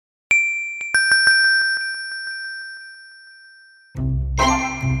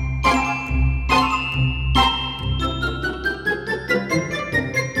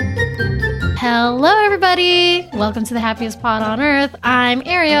Hello, everybody. Welcome to the happiest pod on earth. I'm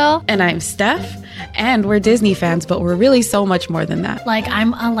Ariel. And I'm Steph. And we're Disney fans, but we're really so much more than that. Like,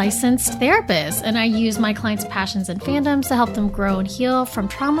 I'm a licensed therapist, and I use my clients' passions and fandoms to help them grow and heal from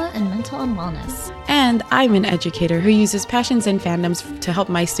trauma and mental unwellness. And I'm an educator who uses passions and fandoms to help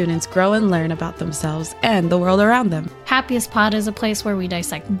my students grow and learn about themselves and the world around them. Happiest Pod is a place where we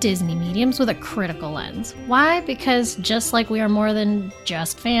dissect Disney mediums with a critical lens. Why? Because just like we are more than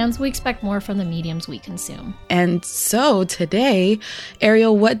just fans, we expect more from the mediums we consume. And so today,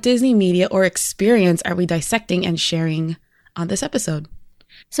 Ariel, what Disney media or experience are we dissecting and sharing on this episode?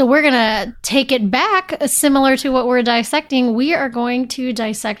 So we're going to take it back, similar to what we're dissecting. We are going to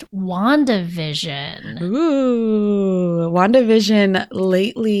dissect Wandavision. Ooh, Wandavision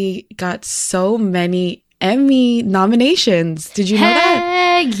lately got so many Emmy nominations. Did you know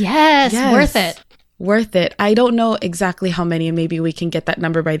that? Yes, worth it. Worth it. I don't know exactly how many, and maybe we can get that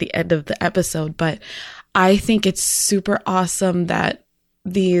number by the end of the episode, but I think it's super awesome that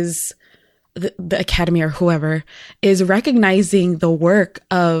the Academy or whoever is recognizing the work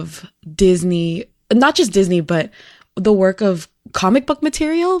of Disney, not just Disney, but the work of comic book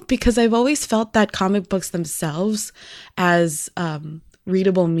material, because I've always felt that comic books themselves as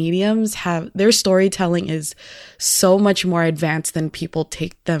readable mediums have their storytelling is so much more advanced than people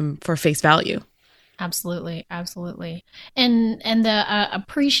take them for face value. Absolutely. And the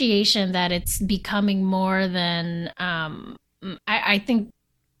appreciation that it's becoming more than I think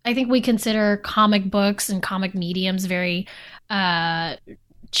we consider comic books and comic mediums very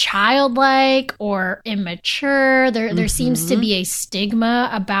childlike or immature. There seems to be a stigma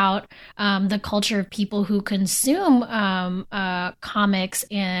about the culture of people who consume comics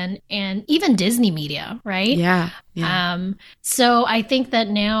and even Disney media, right? Yeah. So I think that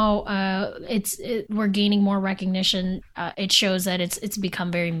now we're gaining more recognition. It shows that it's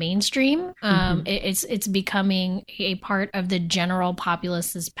become very mainstream. It's becoming a part of the general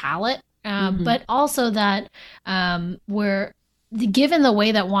populace's palate, but also that given the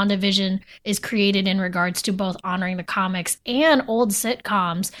way that WandaVision is created in regards to both honoring the comics and old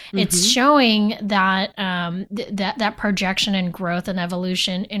sitcoms, it's showing that that projection and growth and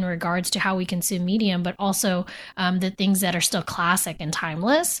evolution in regards to how we consume medium, but also the things that are still classic and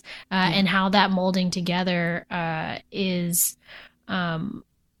timeless, and how that molding together is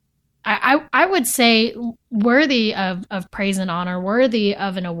I would say worthy of praise and honor, worthy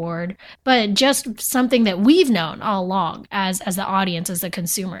of an award, but just something that we've known all along as the audience, as the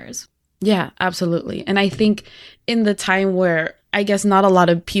consumers. Yeah, absolutely. And I think in the time where I guess not a lot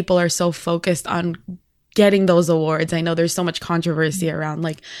of people are so focused on getting those awards, I know there's so much controversy around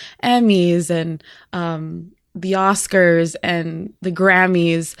like Emmys and the Oscars and the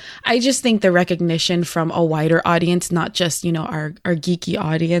Grammys. I just think the recognition from a wider audience, not just, our geeky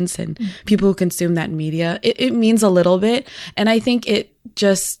audience and people who consume that media, it means a little bit. And I think it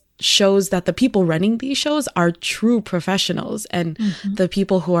just shows that the people running these shows are true professionals, and the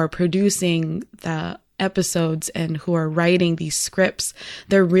people who are producing the episodes and who are writing these scripts,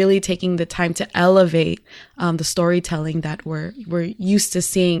 they're really taking the time to elevate the storytelling that we're used to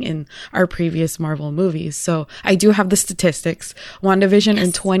seeing in our previous Marvel movies. So I do have the statistics. WandaVision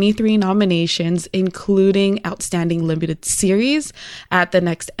earned 23 nominations, including Outstanding Limited Series at the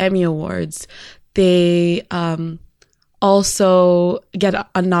next Emmy Awards. They also get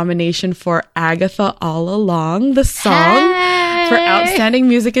a nomination for Agatha All Along, the song, for Outstanding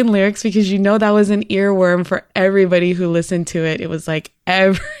Music and Lyrics, because that was an earworm for everybody who listened to it. It was like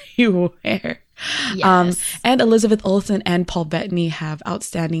everywhere. Yes. And Elizabeth Olsen and Paul Bettany have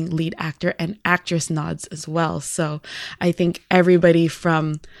Outstanding Lead Actor and Actress nods as well. So I think everybody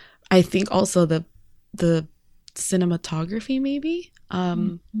from, I think also the cinematography maybe,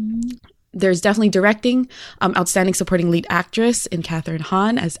 there's definitely directing, Outstanding Supporting Lead Actress in Kathryn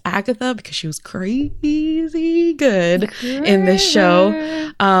Hahn as Agatha, because she was crazy good in this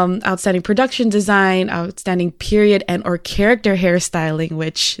show. Outstanding Production Design, Outstanding Period and or Character Hairstyling,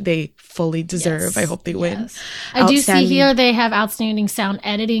 which they fully deserve. I hope they win. I do see here they have Outstanding Sound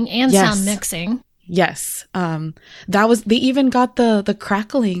Editing and Sound Mixing. Yes. They even got the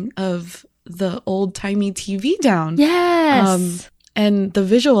crackling of the old timey TV down. Yes. And the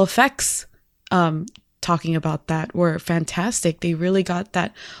visual effects, talking about that, were fantastic. They really got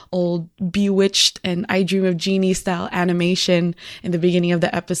that old Bewitched and I Dream of Jeannie style animation in the beginning of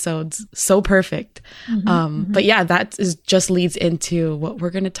the episodes. So perfect. But yeah, that just leads into what we're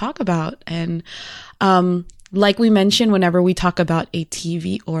going to talk about. And like we mentioned, whenever we talk about a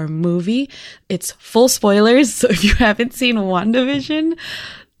TV or movie, it's full spoilers. So if you haven't seen WandaVision,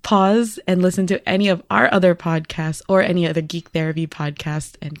 pause and listen to any of our other podcasts or any other Geek Therapy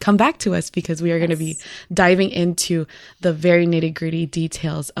podcasts and come back to us, because we are going to be diving into the very nitty-gritty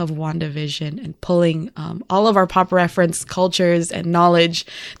details of WandaVision and pulling all of our pop reference cultures and knowledge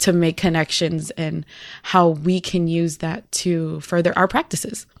to make connections and how we can use that to further our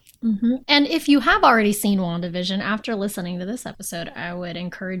practices. Mm-hmm. And if you have already seen WandaVision after listening to this episode, I would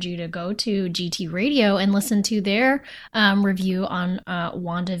encourage you to go to GT Radio and listen to their review on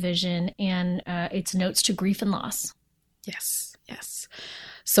WandaVision and its notes to grief and loss. Yes.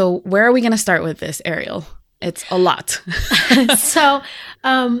 So where are we going to start with this, Ariel? It's a lot. So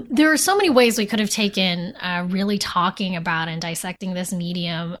there are so many ways we could have taken really talking about and dissecting this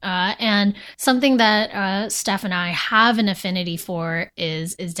medium. And something that Steph and I have an affinity for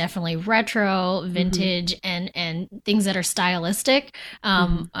is definitely retro, vintage, and things that are stylistic.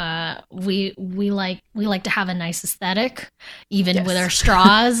 We like to have a nice aesthetic, even with our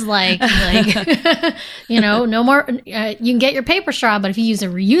straws. like no more. You can get your paper straw, but if you use a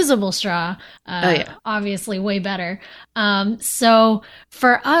reusable straw, obviously way better. So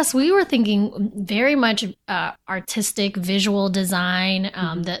for us, we were thinking very much artistic visual design,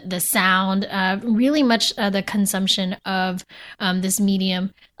 the sound, really much the consumption of this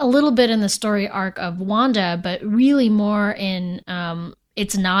medium, a little bit in the story arc of Wanda, but really more in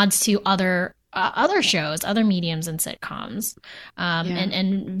its nods to other shows, other mediums and sitcoms,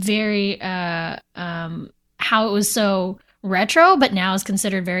 and very how it was so retro, but now is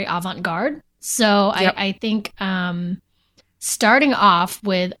considered very avant-garde. So I think starting off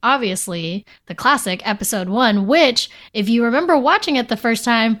with, obviously, the classic episode 1, which, if you remember watching it the first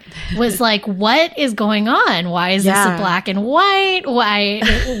time, was like, what is going on? Why is this a black and white? Why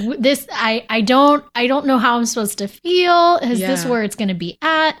this? I don't know how I'm supposed to feel. Is this where it's going to be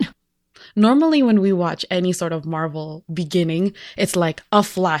at? Normally, when we watch any sort of Marvel beginning, it's like a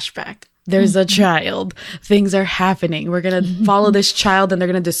flashback. There's a child. Things are happening. We're going to follow this child and they're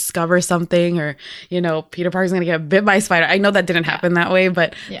going to discover something, or, Peter Parker's going to get bit by a spider. I know that didn't happen that way,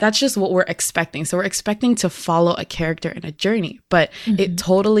 but that's just what we're expecting. So we're expecting to follow a character in a journey, but it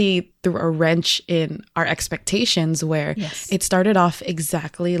totally threw a wrench in our expectations, where it started off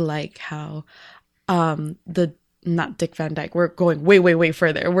exactly like how not Dick Van Dyke. We're going way, way, way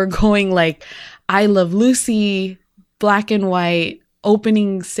further. We're going like I Love Lucy, black and white,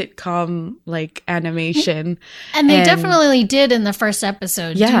 opening sitcom like animation. And they definitely did in the first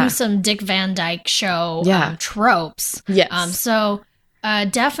episode do some Dick Van Dyke show tropes. So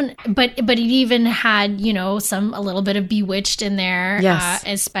but it even had, a little bit of Bewitched in there,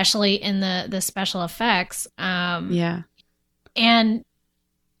 especially in the special effects. And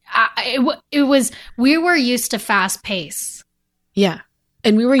it was, we were used to fast pace. Yeah.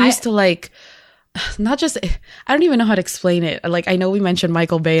 And we were used to like, not just, I don't even know how to explain it. Like, I know we mentioned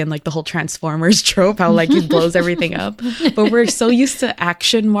Michael Bay and like the whole Transformers trope, how like he blows everything up, but we're so used to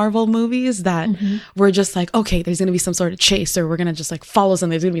action Marvel movies that we're just like, okay, there's going to be some sort of chase, or we're going to just like follow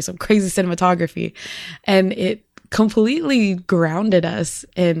something. There's going to be some crazy cinematography. And it completely grounded us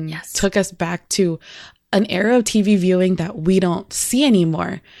and took us back to an era of TV viewing that we don't see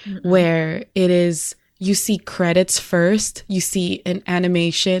anymore, where it is, you see credits first, you see an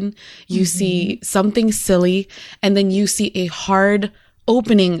animation, you see something silly, and then you see a hard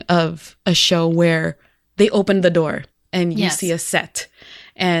opening of a show where they open the door and you see a set.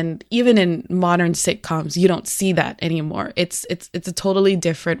 And even in modern sitcoms, you don't see that anymore. It's a totally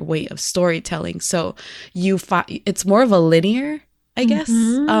different way of storytelling. So it's more of a linear, I guess.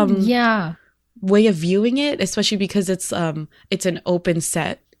 Way of viewing it, especially because it's an open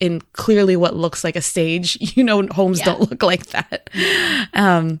set in clearly what looks like a stage. Homes don't look like that.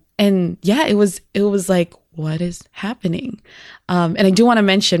 It was like, what is happening? And I do want to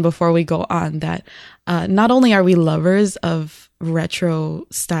mention before we go on that not only are we lovers of retro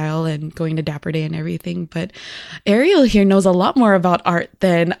style and going to Dapper Day and everything, but Ariel here knows a lot more about art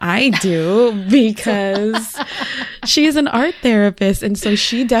than I do, because she's an art therapist, and so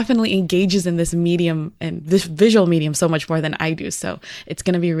she definitely engages in this medium and this visual medium so much more than I do. So it's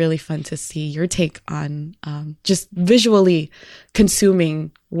going to be really fun to see your take on just visually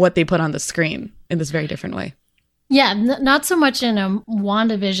consuming what they put on the screen in this very different way. Yeah, not so much in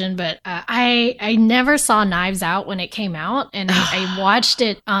WandaVision, but I never saw Knives Out when it came out, and I watched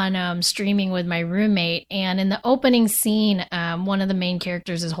it on streaming with my roommate. And in the opening scene, one of the main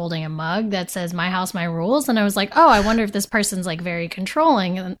characters is holding a mug that says "My house, my rules," and I was like, "Oh, I wonder if this person's like very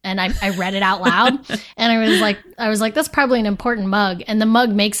controlling." And I read it out loud, and I was like, "That's probably an important mug." And the mug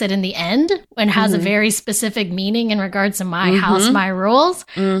makes it in the end and has a very specific meaning in regards to "My house, my rules,"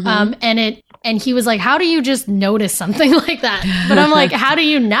 And he was like, "How do you just notice notice something like that. But I'm like, how do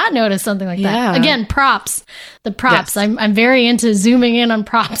you not notice something like that? Again, props. The props. Yes. I'm very into zooming in on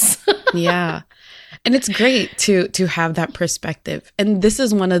props. Yeah. And it's great to have that perspective. And this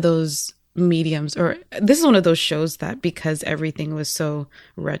is one of those mediums, or this is one of those shows that, because everything was so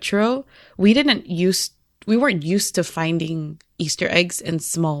retro, we weren't used to finding Easter eggs and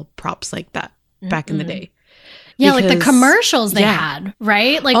small props like that back in the day. Yeah, because, like the commercials they had,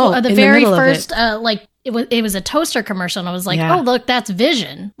 right? Like the very first, like it was a toaster commercial, and I was like, oh, look, that's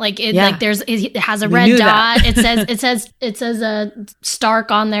Vision. Like it has a red dot. It says a Stark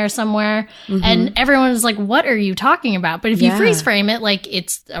on there somewhere, and everyone is like, what are you talking about? But if you freeze frame it, like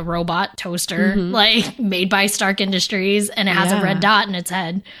it's a robot toaster, like made by Stark Industries, and it has a red dot in its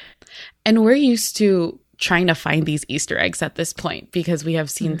head. And we're used to trying to find these Easter eggs at this point, because we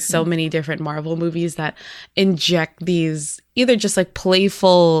have seen so many different Marvel movies that inject these either just like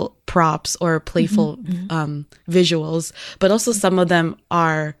playful props or playful visuals, but also some of them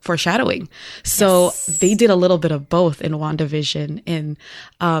are foreshadowing. So they did a little bit of both in WandaVision,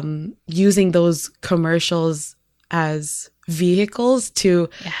 in using those commercials as vehicles to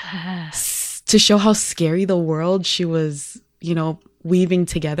show how scary the world she was, weaving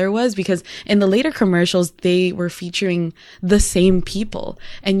together was, because in the later commercials they were featuring the same people,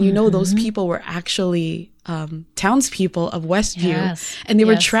 and those people were actually townspeople of Westview, and they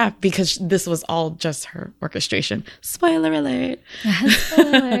were trapped because this was all just her orchestration. Spoiler alert.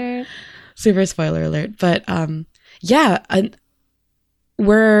 Super spoiler alert. But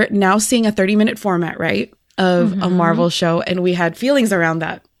we're now seeing a 30-minute format, right, of a Marvel show, and we had feelings around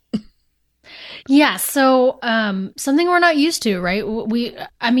that. Yeah, so something we're not used to, right?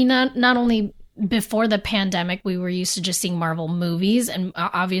 Not only before the pandemic, we were used to just seeing Marvel movies, and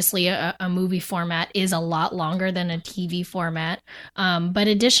obviously a movie format is a lot longer than a TV format. But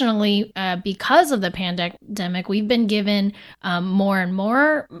additionally, because of the pandemic, we've been given more and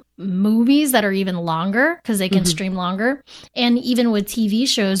more movies that are even longer because they can stream longer. And even with TV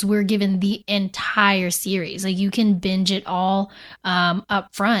shows, we're given the entire series. Like you can binge it all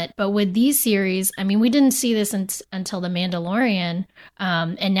up front. But with these series, we didn't see this until The Mandalorian.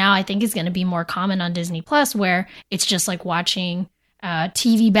 And now I think it's going to be more common on Disney Plus, where it's just like watching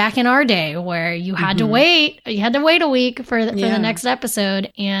TV back in our day, where you had to wait. You had to wait a week for the next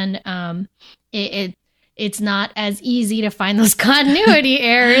episode, and it's not as easy to find those continuity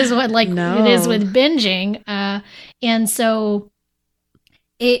errors it is with binging, and so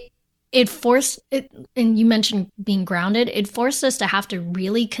it forced it, and you mentioned being grounded. It forced us to have to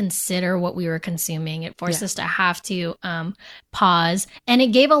really consider what we were consuming. It forced us to have to pause, and it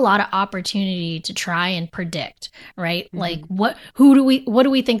gave a lot of opportunity to try and predict, right? Like what do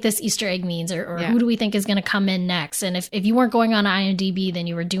we think this Easter egg means, or who do we think is going to come in next? And if you weren't going on IMDb, then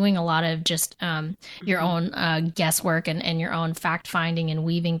you were doing a lot of just your own guesswork and your own fact finding and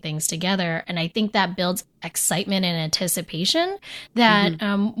weaving things together. And I think that builds excitement and anticipation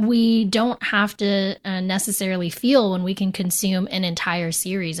that we don't have to necessarily feel when we can consume an entire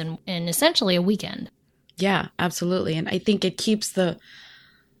series in essentially a weekend. Yeah, absolutely. And I think it keeps the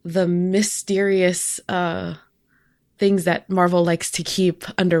mysterious things that Marvel likes to keep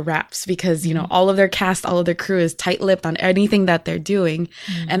under wraps, because, all of their cast, all of their crew is tight-lipped on anything that they're doing.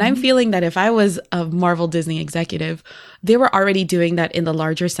 And I'm feeling that if I was a Marvel Disney executive, they were already doing that in the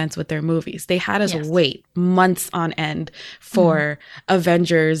larger sense with their movies. They had us wait months on end for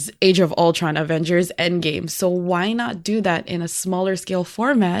Avengers, Age of Ultron, Avengers Endgame. So why not do that in a smaller scale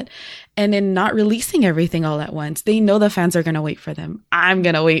format and in not releasing everything all at once? They know the fans are going to wait for them. I'm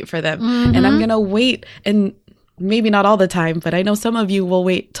going to wait for them. And I'm going to wait, and maybe not all the time, but I know some of you will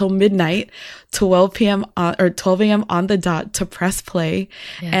wait till midnight, 12 p.m. Or 12 a.m. on the dot to press play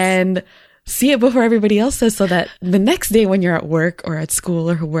and see it before everybody else does, so that the next day when you're at work or at school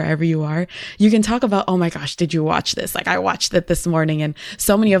or wherever you are, you can talk about, oh my gosh, did you watch this? Like, I watched it this morning. And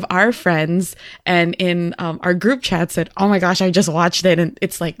so many of our friends and in our group chat said, oh my gosh, I just watched it, and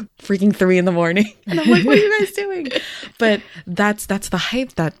it's like freaking 3 a.m. And I'm like, what are you guys doing? But that's the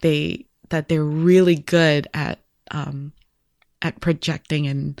hype that they're really good at projecting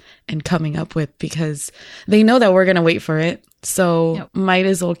and coming up with, because they know that we're going to wait for it. So might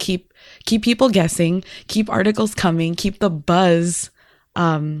as well keep people guessing, keep articles coming, keep the buzz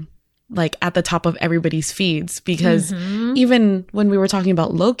like at the top of everybody's feeds, because even when we were talking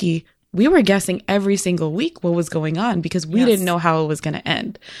about Loki, we were guessing every single week what was going on, because we didn't know how it was going to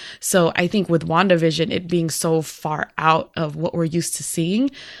end. So I think with WandaVision, it being so far out of what we're used to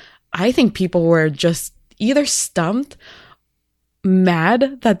seeing, I think people were just either stumped,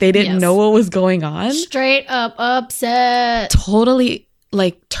 mad that they didn't know what was going on, straight up upset, totally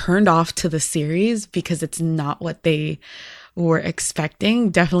like turned off to the series because it's not what they were expecting.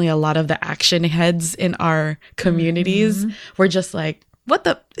 Definitely a lot of the action heads in our communities were just like, what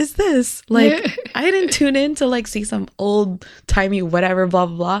the is this? Like, I didn't tune in to like see some old timey whatever, blah,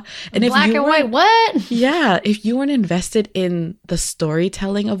 blah, blah. And Black if you and white, what? Yeah. If you weren't invested in the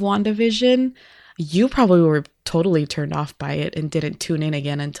storytelling of WandaVision, you probably were totally turned off by it and didn't tune in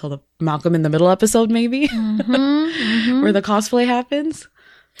again until the Malcolm in the Middle episode, maybe, where the cosplay happens.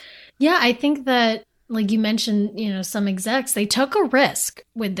 Yeah, I think that, like you mentioned, you know, some execs, they took a risk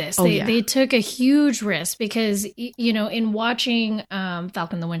with this. They took a huge risk because, you know, in watching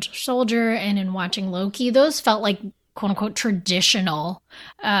Falcon the Winter Soldier and in watching Loki, those felt like quote unquote traditional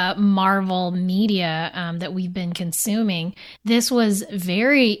Marvel media that we've been consuming. This was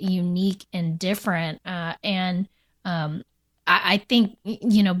very unique and different. And I think,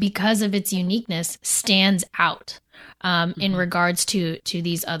 you know, because of its uniqueness, stands out in regards to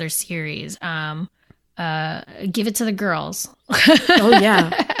these other series. Give it to the girls. Oh,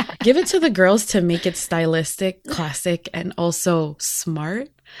 yeah. Give it to the girls to make it stylistic, classic, and also smart.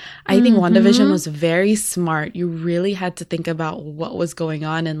 I think WandaVision was very smart. You really had to think about what was going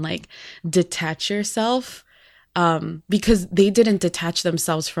on and like detach yourself because they didn't detach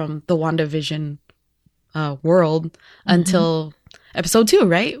themselves from the WandaVision world until episode 2,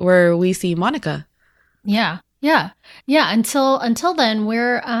 right? Where we see Monica. Yeah. Until then,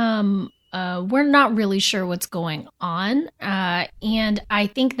 we're not really sure what's going on, and I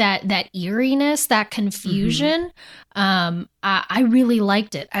think that eeriness, that confusion, I really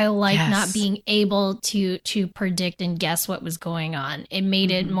liked it. I liked not being able to predict and guess what was going on. It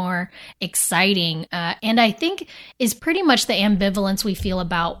made it more exciting, and I think is pretty much the ambivalence we feel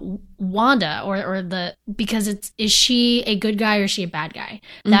about Wanda, or because is she a good guy or is she a bad guy?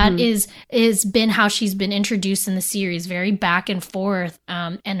 That is been how she's been introduced in the series, very back and forth,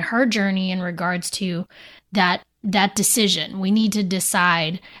 and her journey in regards to that decision. We need to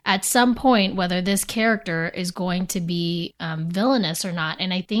decide at some point whether this character is going to be villainous or not.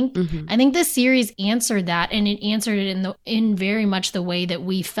 And I think this series answered that, and it answered it in very much the way that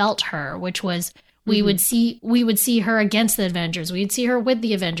we felt her, which was we would see her against the Avengers. We'd see her with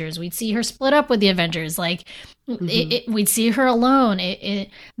the Avengers. We'd see her split up with the Avengers. Like we'd see her alone.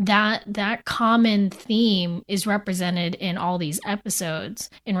 That common theme is represented in all these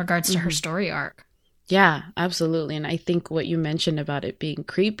episodes in regards to her story arc. Yeah, absolutely. And I think what you mentioned about it being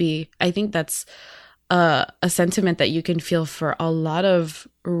creepy, I think that's a sentiment that you can feel for a lot of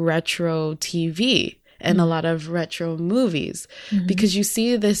retro TV and a lot of retro movies, because you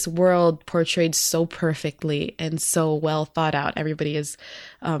see this world portrayed so perfectly and so well thought out. Everybody is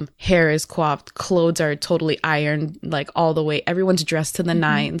hair is coiffed, clothes are totally ironed, like all the way. Everyone's dressed to the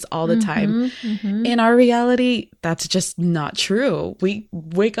nines all the time. In our reality, that's just not true. We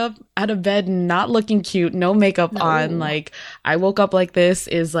wake up out of bed not looking cute, no makeup on. Like, I woke up like this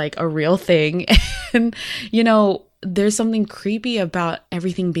is like a real thing. And, you know, there's something creepy about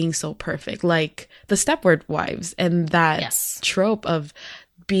everything being so perfect, like the Stepford Wives and that trope of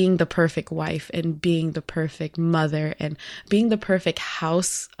being the perfect wife and being the perfect mother and being the perfect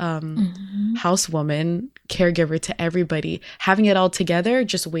housewoman, caregiver to everybody, having it all together,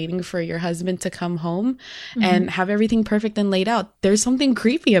 just waiting for your husband to come home and have everything perfect and laid out. There's something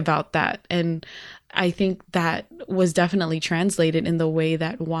creepy about that. And I think that was definitely translated in the way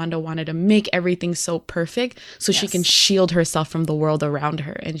that Wanda wanted to make everything so perfect so she can shield herself from the world around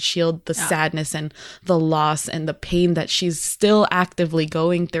her and shield the sadness and the loss and the pain that she's still actively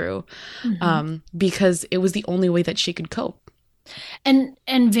going through, because it was the only way that she could cope. And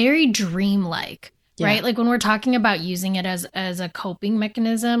very dreamlike. Right? Like when we're talking about using it as a coping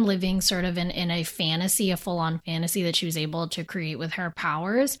mechanism, living sort of in a fantasy, a full-on fantasy that she was able to create with her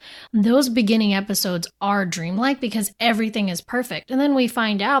powers, those beginning episodes are dreamlike because everything is perfect. And then we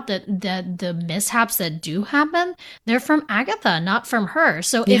find out that the mishaps that do happen, they're from Agatha, not from her.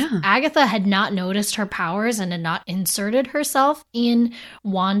 So if Agatha had not noticed her powers and had not inserted herself in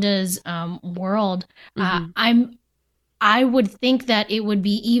Wanda's world, I would think that it would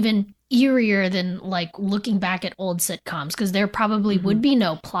be even eerier than like looking back at old sitcoms, because there probably would be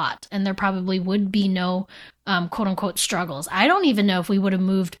no plot and there probably would be no quote unquote struggles. I don't even know if we would have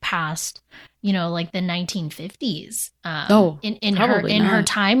moved past, you know, like the 1950s in her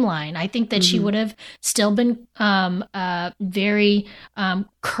timeline. I think that she would have still been very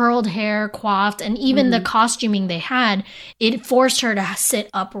curled hair, coiffed, and even the costuming they had, it forced her to sit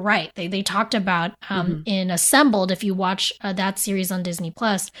upright. They talked about in Assembled, if you watch that series on Disney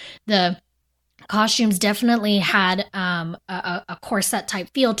Plus, the costumes definitely had a corset type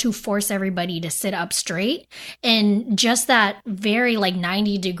feel to force everybody to sit up straight, and just that very like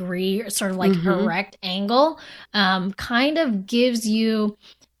 90-degree sort of like erect angle kind of gives you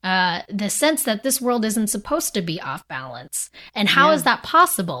the sense that this world isn't supposed to be off balance. And how is that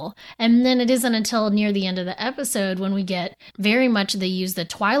possible? And then it isn't until near the end of the episode when we get very much, they use the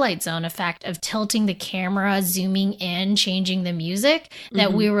Twilight Zone effect of tilting the camera, zooming in, changing the music,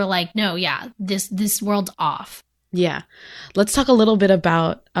 that we were like, no, this world's off. Yeah. Let's talk a little bit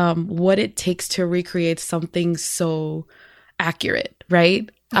about what it takes to recreate something so accurate, right?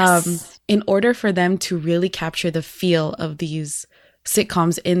 Yes. In order for them to really capture the feel of these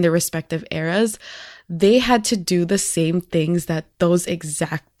sitcoms in their respective eras, they had to do the same things that those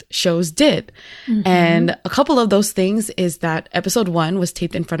exact shows did. And a couple of those things is that episode 1 was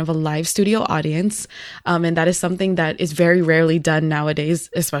taped in front of a live studio audience. And that is something that is very rarely done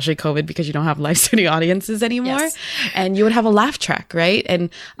nowadays, especially COVID, because you don't have live studio audiences anymore. Yes. And you would have a laugh track, right? And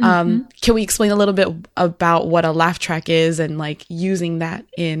can we explain a little bit about what a laugh track is and like using that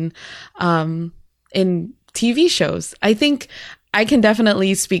in TV shows? I think I can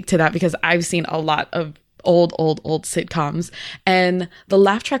definitely speak to that because I've seen a lot of old sitcoms, and the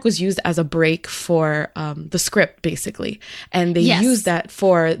laugh track was used as a break for the script, basically. And they use that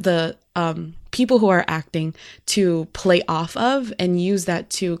for the people who are acting to play off of and use that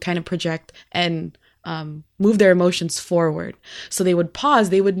to kind of project and move their emotions forward. So they would pause.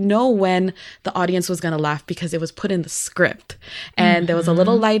 They would know when the audience was going to laugh because it was put in the script. And there was a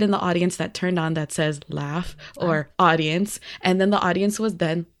little light in the audience that turned on that says laugh or audience. And then the audience was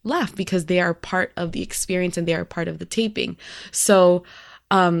then laugh because they are part of the experience and they are part of the taping. So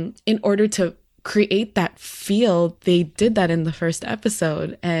in order to create that feel, they did that in the first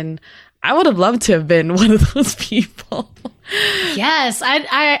episode. And I would have loved to have been one of those people. Yes,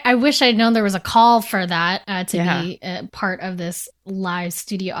 I wish I'd known there was a call for that to be part of this live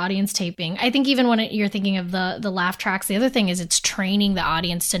studio audience taping. I think even when you're thinking of the laugh tracks, the other thing is it's training the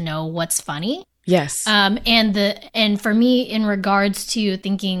audience to know what's funny. Yes. And for me, in regards to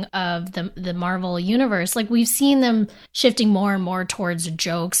thinking of the Marvel universe, like we've seen them shifting more and more towards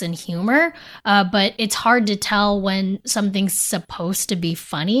jokes and humor, but it's hard to tell when something's supposed to be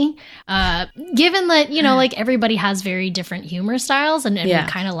funny, given that, you know, like everybody has very different humor styles and we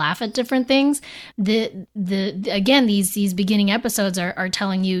kind of laugh at different things. Again, these beginning episodes are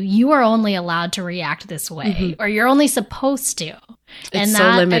telling you are only allowed to react this way, or you're only supposed to. It's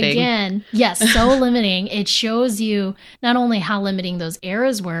so limiting. Again, so limiting. It shows you not only how limiting those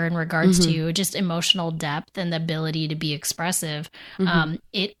eras were in regards to just emotional depth and the ability to be expressive.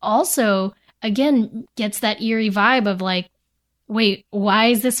 It also, again, gets that eerie vibe of like, wait, why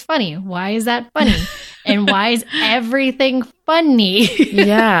is this funny? Why is that funny? And why is everything funny?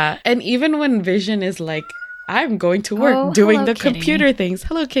 And even when Vision is like, I'm going to work doing the Kitty. Computer things.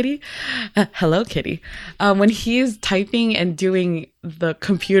 Hello, Kitty. Hello, Kitty. When he's typing and doing the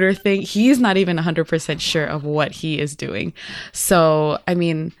computer thing, he's not even 100% sure of what he is doing. So, I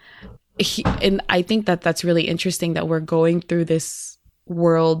mean, and I think that that's really interesting that we're going through this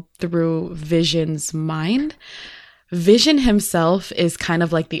world through Vision's mind. Vision himself is kind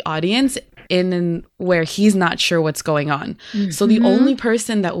of like the audience in where he's not sure what's going on. So the only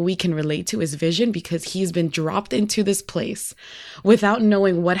person that we can relate to is Vision because he's been dropped into this place without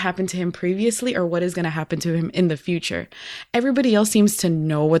knowing what happened to him previously or what is going to happen to him in the future. Everybody else seems to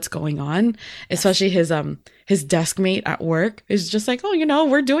know what's going on, especially his desk mate at work is just like, oh, you know,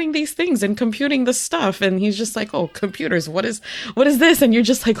 we're doing these things and computing the stuff. And he's just like, oh, computers, what is this? And you're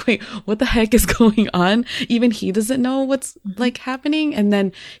just like, wait, what the heck is going on? Even he doesn't know what's like happening. And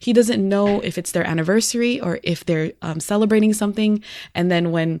then he doesn't know if it's their anniversary or if they're celebrating something. And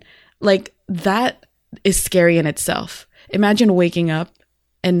then when like that is scary in itself. Imagine waking up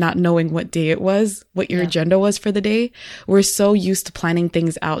and not knowing what day it was, what your agenda was for the day. We're so used to planning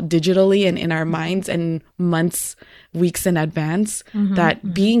things out digitally and in our minds and months, weeks in advance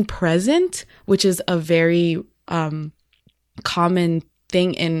that being present, which is a very common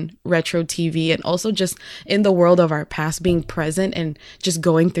thing in retro TV and also just in the world of our past, being present and just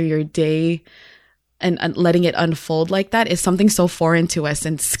going through your day and letting it unfold like that is something so foreign to us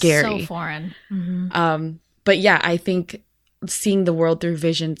and scary. So foreign. But yeah, I think seeing the world through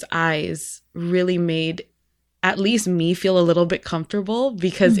Vision's eyes really made at least me feel a little bit comfortable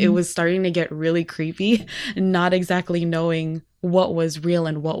because it was starting to get really creepy, not exactly knowing what was real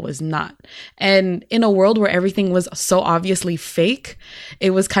and what was not. And in a world where everything was so obviously fake,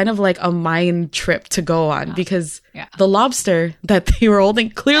 it was kind of like a mind trip to go on because the lobster that they were holding,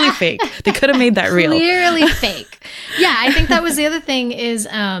 clearly fake. They could have made that real. Clearly fake. Yeah, I think that was the other thing is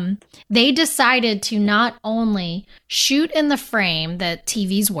they decided to not only shoot in the frame that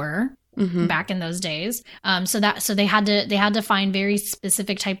TVs were, back in those days. So they had to find very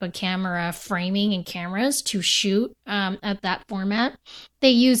specific type of camera framing and cameras to shoot at that format.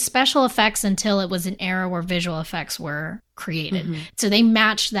 They used special effects until it was an era where visual effects were created. So they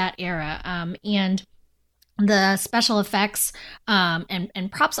matched that era. And the special effects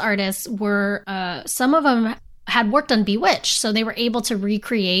and props artists were some of them had worked on Bewitched, so they were able to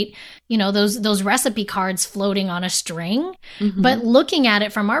recreate, those recipe cards floating on a string. But looking at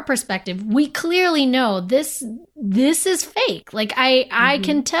it from our perspective, we clearly know this is fake. Like I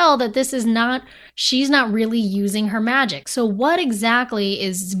can tell that this is not. She's not really using her magic. So what exactly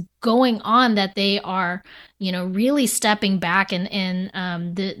is going on that they are, really stepping back in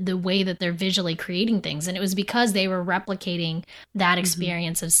the way that they're visually creating things? And it was because they were replicating that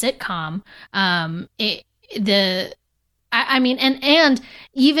experience of sitcom. And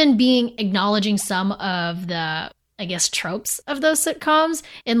even acknowledging some of the, I guess, tropes of those sitcoms,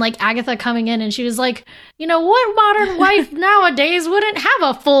 and like Agatha coming in and she was like, what modern wife nowadays wouldn't have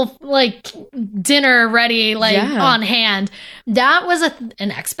a full dinner ready on hand? That was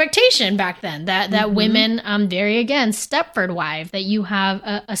an expectation back then that women, very again, Stepford wife, that you have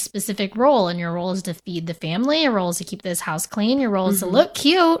a specific role, and your role is to feed the family, your role is to keep this house clean, your role is to look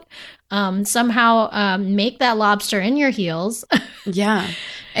cute, somehow make that lobster in your heels. Yeah.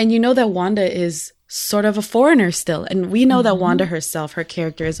 And that Wanda is sort of a foreigner still. And we know that Wanda herself, her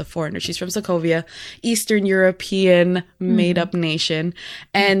character is a foreigner. She's from Sokovia, Eastern European made up nation.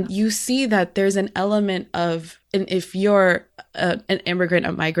 And you see that there's an element of, and if you're an immigrant,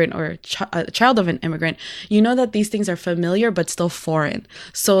 a migrant, or a child of an immigrant, you know that these things are familiar but still foreign.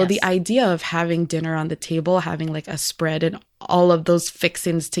 So the idea of having dinner on the table, having like a spread and all of those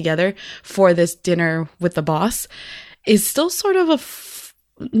fixings together for this dinner with the boss is still sort of a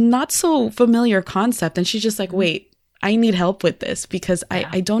not so familiar concept. And she's just like, wait, I need help with this because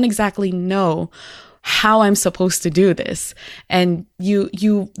I don't exactly know how I'm supposed to do this. And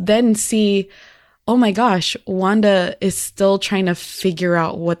you then see, oh my gosh, Wanda is still trying to figure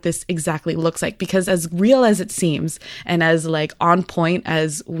out what this exactly looks like, because as real as it seems and as like on point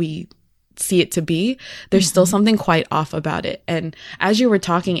as we see it to be, there's still something quite off about it. And as you were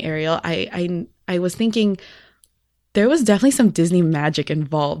talking, Ariel, I was thinking there was definitely some Disney magic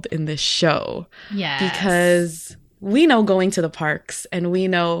involved in this show. Yeah. Because we know going to the parks, and we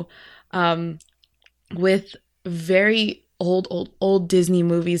know with very old Disney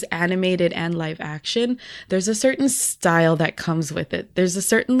movies, animated and live action, there's a certain style that comes with it. There's a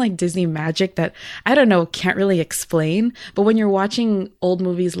certain like Disney magic that I don't know, can't really explain. But when you're watching old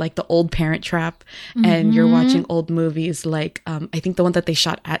movies like The Old Parent Trap, and you're watching old movies like I think the one that they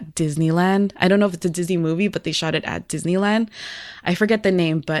shot at Disneyland. I don't know if it's a Disney movie, but they shot it at Disneyland. I forget the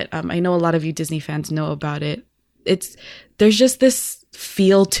name, but I know a lot of you Disney fans know about it. There's just this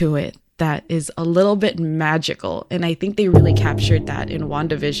feel to it that is a little bit magical. And I think they really captured that in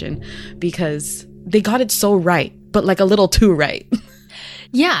WandaVision because they got it so right, but like a little too right.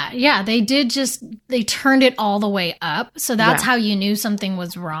 Yeah. They turned it all the way up. So that's how you knew something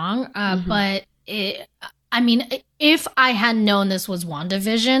was wrong. But if I had known this was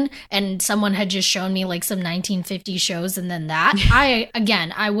WandaVision and someone had just shown me like some 1950 shows and then that,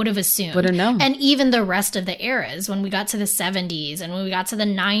 I would have assumed. Wouldn't know. And even the rest of the eras, when we got to the 70s and when we got to the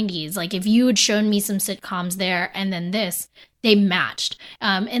 90s, like if you had shown me some sitcoms there and then this, they matched.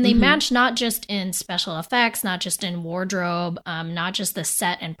 And they matched not just in special effects, not just in wardrobe, not just the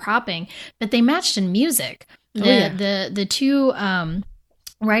set and propping, but they matched in music. The two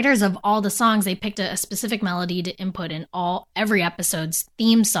writers of all the songs, they picked a specific melody to input in every episode's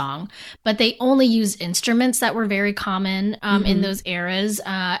theme song, but they only used instruments that were very common in those eras,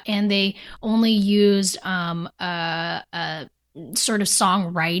 and they only used sort of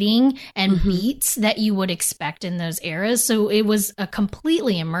songwriting and beats that you would expect in those eras. So it was a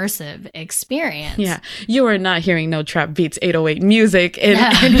completely immersive experience. Yeah. You are not hearing no trap beats 808 music in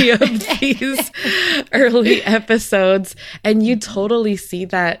any of these early episodes. And you totally see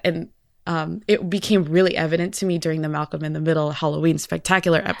that. And it became really evident to me during the Malcolm in the Middle Halloween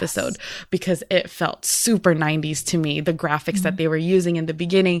Spectacular episode, because it felt super 90s to me. The graphics that they were using in the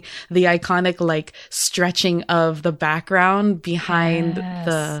beginning, the iconic like stretching of the background behind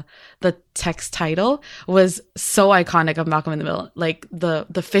the text title was so iconic of Malcolm in the Middle. Like the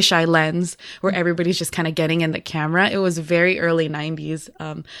fisheye lens where everybody's just kind of getting in the camera. It was very early 90s.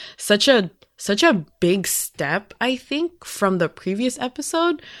 Such a big step, I think, from the previous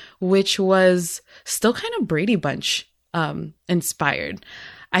episode, which was still kind of Brady Bunch inspired.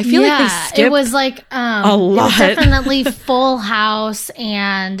 I feel like they skipped it was like a lot. It was definitely Full House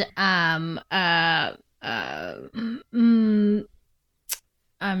and I'm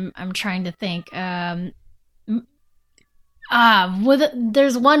trying to think.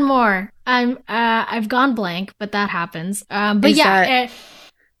 There's one more. I've gone blank, but that happens. But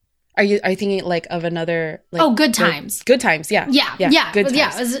Are you thinking like of another? Like, Good Times. Good Times, yeah. Good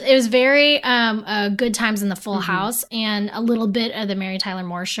Times. It was very Good Times in the Full House and a little bit of the Mary Tyler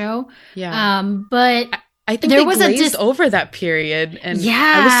Moore Show. Yeah. But I think there was glazed over that period, and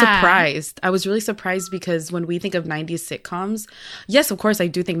I was surprised. I was really surprised because when we think of 90s sitcoms, yes, of course, I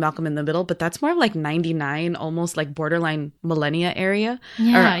do think Malcolm in the Middle, but that's more like 99, almost like borderline millennia era.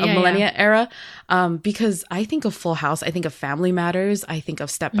 Because I think of Full House, I think of Family Matters, I think of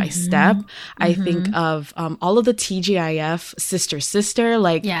Step by Step, I think of all of the TGIF, Sister,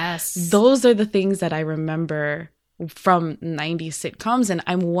 like those are the things that I remember from 90s sitcoms. And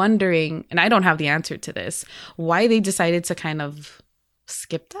I'm wondering, and I don't have the answer to this, why they decided to kind of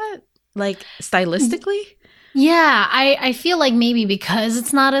skip that, like stylistically. Yeah, I feel like maybe because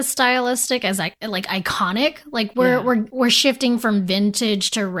it's not as stylistic as like iconic. Like we're shifting from vintage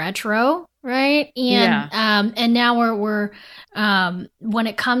to retro, right? And now we're when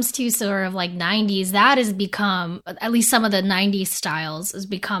it comes to sort of like 90s, that has become, at least some of the 90s styles has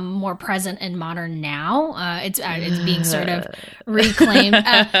become more present and modern now. It's being sort of reclaimed.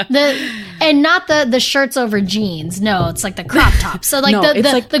 And not the shirts over jeans. No, it's like the crop top. So like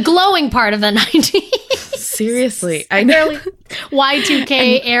the glowing part of the 90s. Seriously, I know.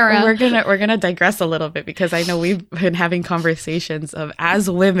 Y2K era. We're gonna digress a little bit because I know we've been having conversations of, as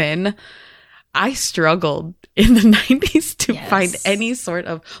women, I struggled in the 90s to find any sort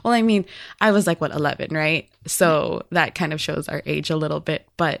of, well, I mean, I was like, 11, right? So that kind of shows our age a little bit,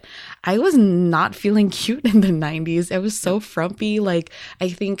 but I was not feeling cute in the 90s. It was so frumpy. Like, I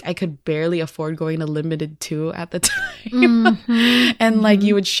think I could barely afford going to Limited 2 at the time. And like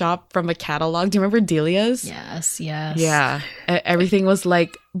you would shop from a catalog. Do you remember Delia's? Yes. Yeah. Everything was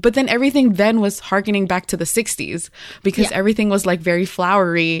like, but then everything then was harkening back to the 60s because everything was like very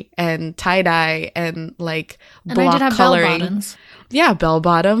flowery and tie-dye and like block coloring. Bell bottoms. Yeah, bell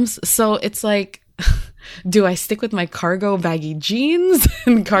bottoms. So it's like, do I stick with my cargo baggy jeans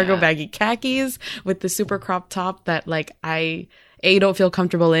and cargo baggy khakis with the super crop top that like I A, don't feel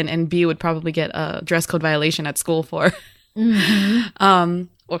comfortable in, and B, would probably get a dress code violation at school for? Or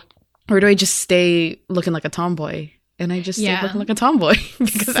do I just stay looking like a tomboy? And I just stayed looking like a tomboy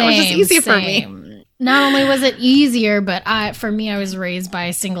because that was just easy for me. Not only was it easier, but for me, I was raised by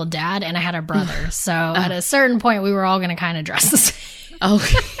a single dad and I had a brother. So at a certain point, we were all going to kind of dress the same.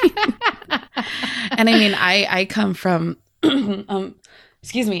 Okay. And I mean, I come from, a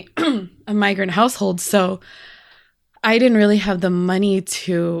migrant household. So I didn't really have the money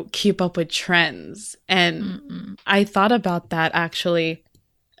to keep up with trends. And I thought about that actually.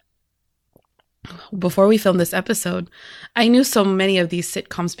 Before we filmed this episode, I knew so many of these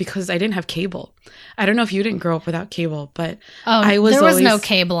sitcoms because I didn't have cable. I don't know if you didn't grow up without cable, but there was no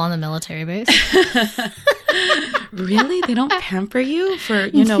cable on the military base. Really? They don't pamper you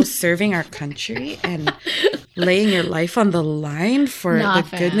for, serving our country and laying your life on the line for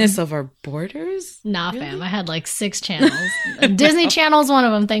goodness of our borders? Nah, really? Fam. I had like 6 channels. Disney Channel's one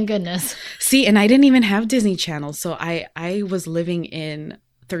of them, thank goodness. See, and I didn't even have Disney Channel. So I was living in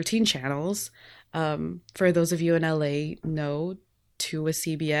 13 channels. For those of you in LA, know 2 was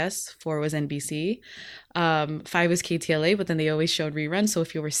CBS, 4 was NBC, 5 was KTLA, but then they always showed reruns. So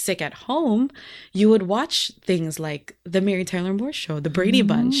if you were sick at home, you would watch things like the Mary Tyler Moore Show, the Brady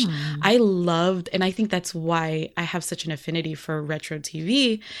Bunch. I loved, and I think that's why I have such an affinity for retro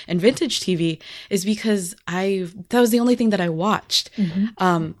TV and vintage TV, is because that was the only thing that I watched.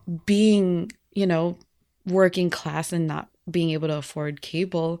 Being, working class and not being able to afford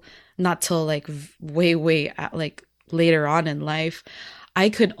cable, not till like way at like later on in life, I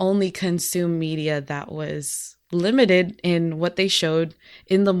could only consume media that was limited in what they showed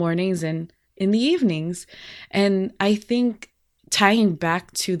in the mornings and in the evenings. And I think tying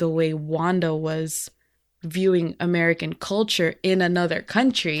back to the way Wanda was viewing American culture in another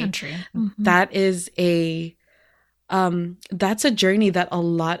country. That is that's a journey that a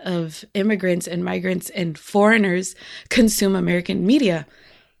lot of immigrants and migrants and foreigners consume American media.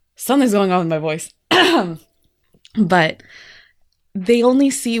 Something's going on with my voice. But they only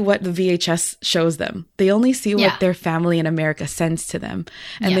see what the VHS shows them. They only see what their family in America sends to them.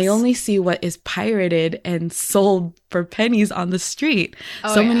 And they only see what is pirated and sold for pennies on the street.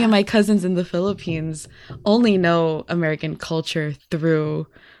 Many of my cousins in the Philippines only know American culture through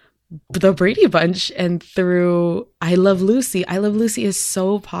the Brady Bunch and through I Love Lucy. I Love Lucy is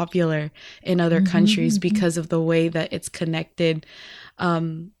so popular in other countries because of the way that it's connected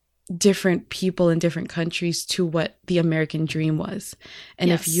different people in different countries to what the American dream was.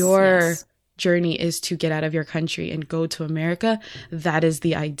 And if your journey is to get out of your country and go to America, that is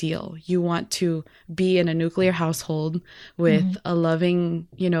the ideal. You want to be in a nuclear household with a loving,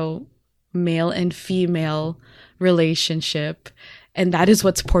 male and female relationship. And that is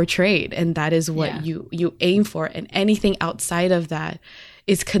what's portrayed. And that is what you aim for. And anything outside of that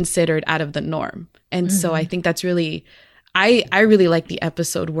is considered out of the norm. And so I think that's really, I really like the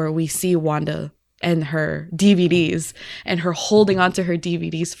episode where we see Wanda and her DVDs and her holding onto her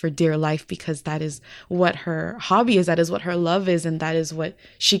DVDs for dear life, because that is what her hobby is. That is what her love is. And that is what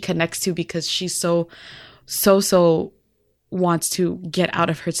she connects to, because she's so wants to get out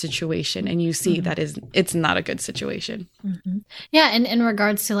of her situation. And you see that it's not a good situation. Yeah. And in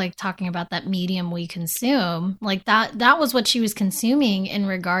regards to like talking about that medium we consume, like that was what she was consuming in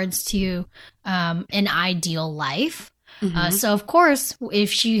regards to an ideal life. So of course,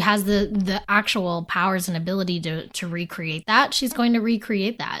 if she has the actual powers and ability to recreate that, she's going to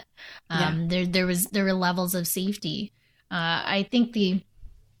recreate that. There were levels of safety. I think the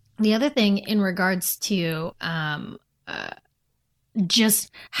other thing in regards to just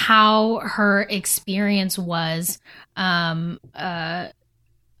how her experience was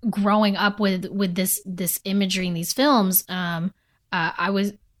growing up with this imagery in these films,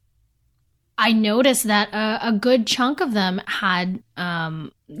 I noticed that a good chunk of them had,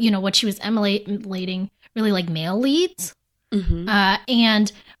 what she was emulating really like male leads.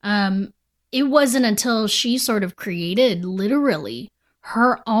 And it wasn't until she sort of created literally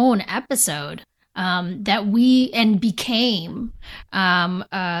her own episode that became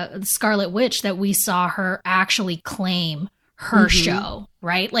Scarlet Witch, that we saw her actually claim her show,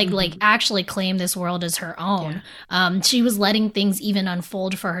 right? Like actually claim this world as her own. She was letting things even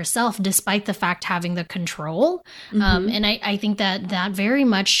unfold for herself, despite the fact having the control. And I think that very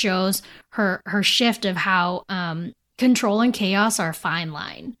much shows her shift of how control and chaos are a fine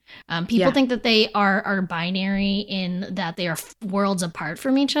line. People think that they are binary in that they are worlds apart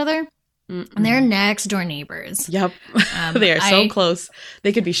from each other. And they're next door neighbors. Yep. They are so close.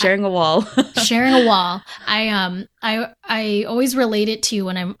 They could be sharing a wall. Sharing a wall. I always relate it to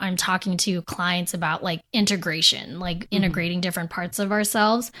when I'm talking to clients about like integration, like integrating different parts of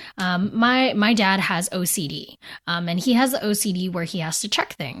ourselves. My dad has OCD, and he has the OCD where he has to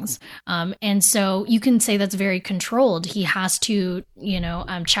check things. And so you can say that's very controlled. He has to,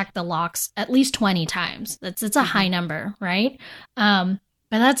 check the locks at least 20 times. It's a high number, right?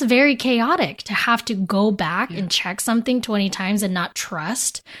 But that's very chaotic to have to go back and check something 20 times and not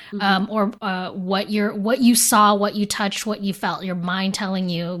trust, or what you saw, what you touched, what you felt, your mind telling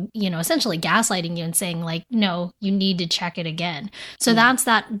you, essentially gaslighting you and saying like, no, you need to check it again. So that's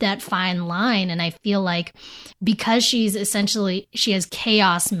that fine line. And I feel like because she has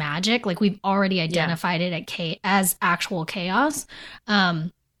chaos magic, like we've already identified it as actual chaos.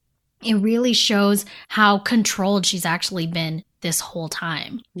 It really shows how controlled she's actually been this whole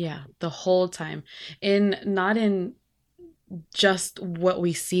time. Yeah, the whole time. Not in just what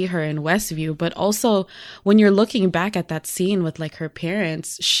we see her in Westview, but also when you're looking back at that scene with like her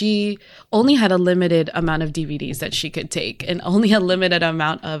parents, she only had a limited amount of DVDs that she could take and only a limited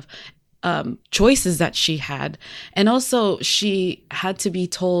amount of choices that she had. And also she had to be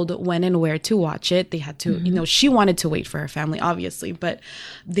told when and where to watch it. They had to, she wanted to wait for her family, obviously, but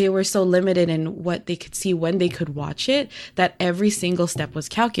they were so limited in what they could see when they could watch it that every single step was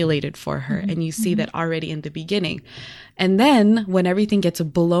calculated for her. And you see that already in the beginning. And then when everything gets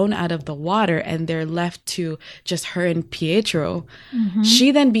blown out of the water and they're left to just her and Pietro, she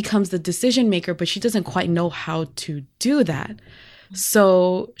then becomes the decision maker, but she doesn't quite know how to do that.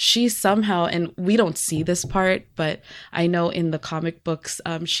 So she somehow, and we don't see this part, but I know in the comic books,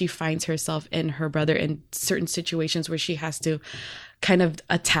 she finds herself and her brother in certain situations where she has to kind of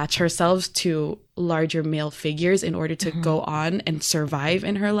attach herself to larger male figures in order to go on and survive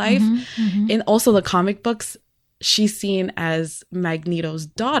in her life. In also the comic books, she's seen as Magneto's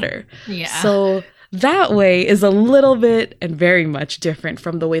daughter. Yeah. So that way is a little bit and very much different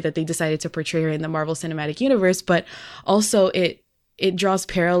from the way that they decided to portray her in the Marvel Cinematic Universe. But also it draws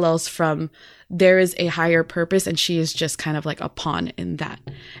parallels from there is a higher purpose and she is just kind of like a pawn in that.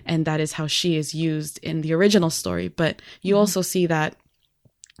 And that is how she is used in the original story. But you also see that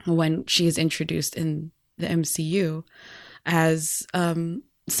when she is introduced in the MCU as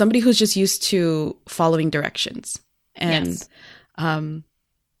somebody who's just used to following directions and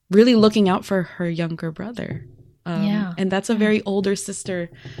really looking out for her younger brother. And that's a very older sister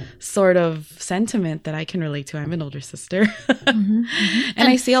sort of sentiment that I can relate to. I'm an older sister. And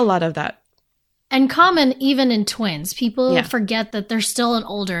I see a lot of that. And common even in twins. People forget that there's still an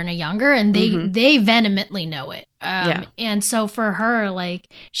older and a younger, and they vehemently know it. And so for her,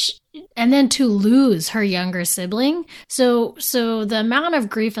 like, and then to lose her younger sibling. So the amount of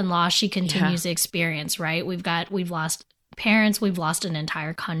grief and loss she continues to experience, right? We've lost parents, we've lost an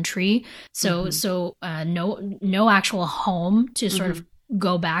entire country. So no actual home to sort of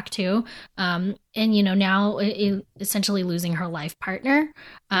go back to. And, you know, now essentially losing her life partner.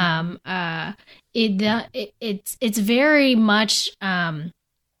 It's very much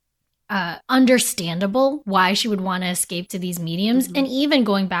understandable why she would want to escape to these mediums. And even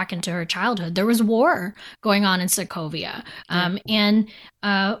going back into her childhood, there was war going on in Sokovia. And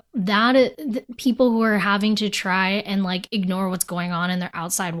people who are having to try and like ignore what's going on in their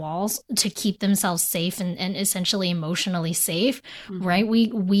outside walls to keep themselves safe and essentially emotionally safe, right?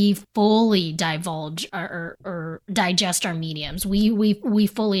 We fully divulge or digest our mediums. We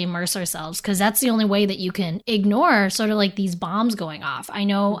fully immerse ourselves because that's the only way that you can ignore sort of like these bombs going off. I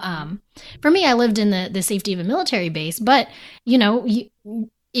know for me, I lived in the safety of a military base, but you know,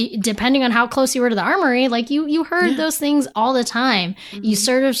 depending on how close you were to the armory, like you heard those things all the time. You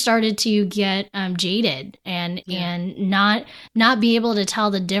sort of started to get jaded and not be able to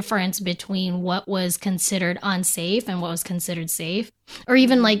tell the difference between what was considered unsafe and what was considered safe. Or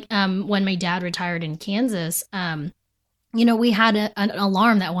even like when my dad retired in Kansas, you know, we had an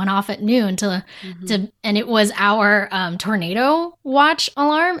alarm that went off at noon and it was our tornado watch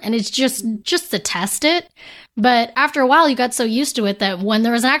alarm, and it's just to test it. But after a while, you got so used to it that when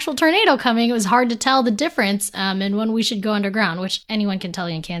there was an actual tornado coming, it was hard to tell the difference and when we should go underground, which anyone can tell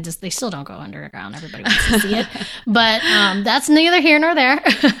you in Kansas, they still don't go underground. Everybody wants to see it. But that's neither here nor there.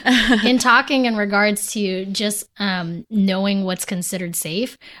 In talking in regards to just knowing what's considered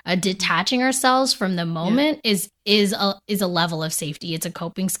safe, detaching ourselves from the moment is a level of safety. It's a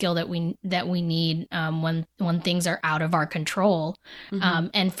coping skill that we need when things are out of our control.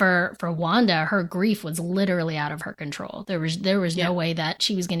 And for Wanda, her grief was literally out of her control. There was no way that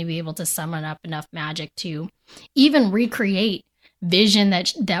she was going to be able to summon up enough magic to even recreate Vision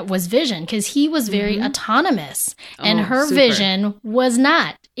that was Vision, because he was very autonomous and her super. Vision was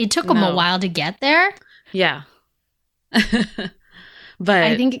not. It took him a while to get there. Yeah. But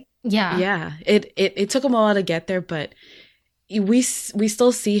I think it took him a while to get there, but we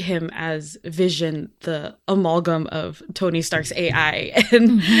still see him as Vision, the amalgam of Tony Stark's AI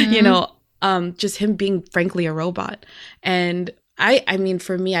and you know, just him being frankly a robot. And I mean,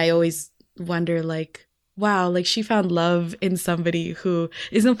 for me, I always wonder, like, wow, like she found love in somebody who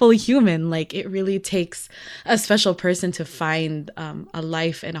isn't fully human. Like, it really takes a special person to find a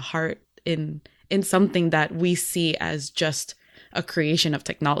life and a heart in something that we see as just a creation of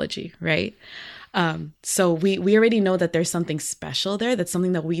technology, right? So we already know that there's something special there. That's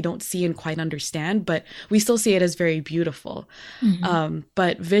something that we don't see and quite understand, but we still see it as very beautiful.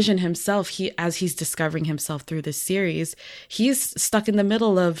 But Vision himself, as he's discovering himself through this series, he's stuck in the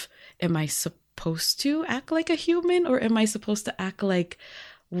middle of, am I supposed to act like a human, or am I supposed to act like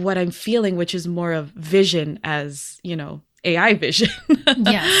what I'm feeling, which is more of Vision as, you know, AI Vision.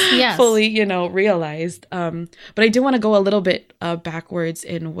 Yes. Fully, you know, realized. But I do want to go a little bit backwards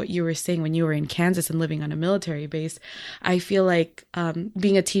in what you were saying when you were in Kansas and living on a military base. I feel like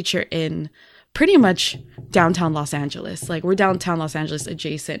being a teacher in pretty much downtown Los Angeles, like we're downtown Los Angeles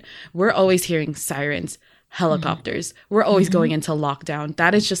adjacent, we're always hearing sirens, helicopters. We're always going into lockdown.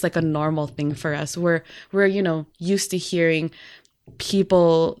 That is just like a normal thing for us. We're you know, used to hearing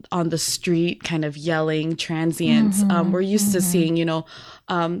people on the street kind of yelling, transients. We're used to seeing, you know,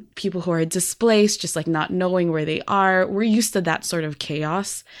 people who are displaced, just like not knowing where they are. We're used to that sort of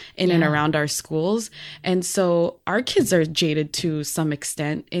chaos in and around our schools. And so our kids are jaded to some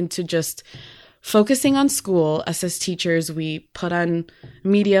extent into just focusing on school. Us as teachers, we put on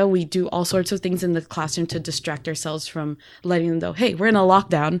media. We do all sorts of things in the classroom to distract ourselves from letting them know, hey, we're in a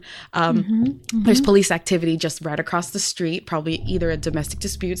lockdown. There's police activity just right across the street, probably either a domestic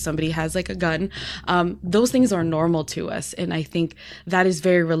dispute, somebody has like a gun. Those things are normal to us. And I think that is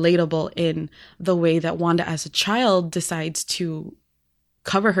very relatable in the way that Wanda as a child decides to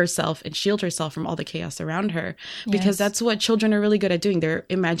cover herself and shield herself from all the chaos around her, because that's what children are really good at doing. Their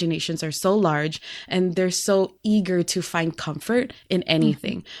imaginations are so large and they're so eager to find comfort in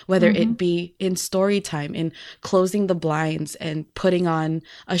anything, whether it be in story time, in closing the blinds and putting on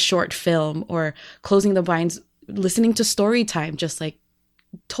a short film, or closing the blinds, listening to story time, just like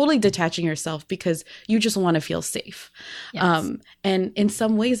totally detaching yourself because you just want to feel safe. And in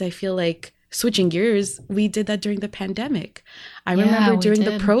some ways, I feel like, switching gears, we did that during the pandemic. I remember during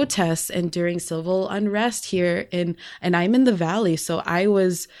the protests and during civil unrest here and I'm in the Valley, so I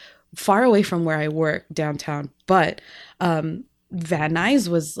was far away from where I work downtown. But Van Nuys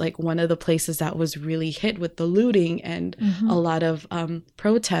was like one of the places that was really hit with the looting and a lot of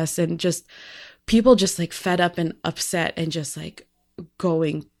protests, and just people just like fed up and upset and just like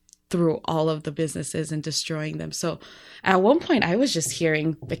going through all of the businesses and destroying them. So at one point I was just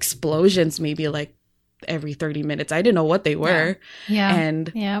hearing explosions maybe like every 30 minutes. I didn't know what they were.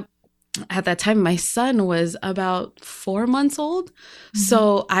 And at that time my son was about 4 months old.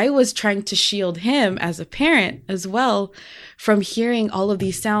 So I was trying to shield him as a parent as well from hearing all of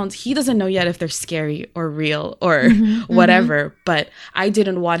these sounds. He doesn't know yet if they're scary or real or whatever, but I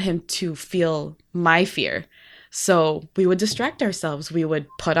didn't want him to feel my fear. So we would distract ourselves. We would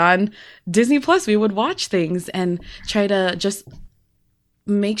put on Disney Plus. We would watch things and try to just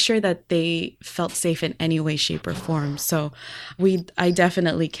make sure that they felt safe in any way, shape, or form. So I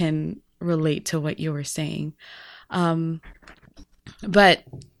definitely can relate to what you were saying. But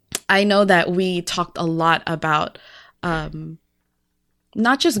I know that we talked a lot about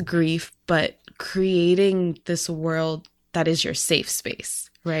not just grief, but creating this world that is your safe space.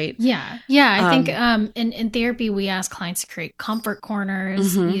 Right. Yeah. I think in therapy, we ask clients to create comfort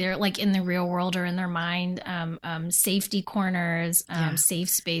corners, either like in the real world or in their mind, safety corners,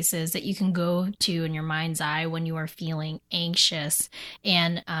 safe spaces that you can go to in your mind's eye when you are feeling anxious.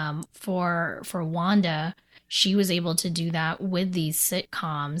 And for Wanda, she was able to do that with these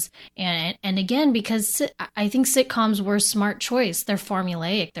sitcoms. And again, because I think sitcoms were a smart choice. They're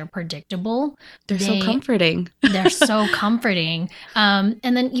formulaic. They're predictable. They're so comforting. They're so comforting.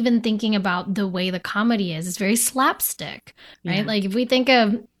 And then even thinking about the way the comedy is, it's very slapstick, right? Yeah. Like if we think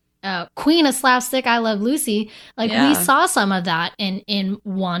of Queen of Slapstick, I Love Lucy, like we saw some of that in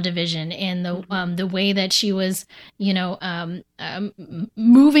WandaVision, and the way that she was,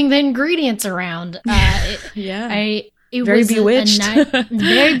 moving the ingredients around. It very was bewitched.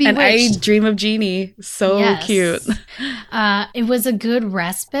 Very bewitched. And I Dream of Jeannie. So cute. It was a good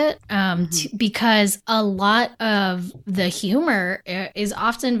respite because a lot of the humor is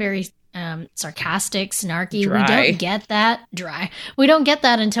often very sarcastic, snarky. Dry. We don't get that We don't get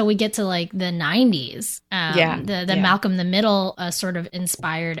that until we get to like the 90s. The Malcolm in the Middle sort of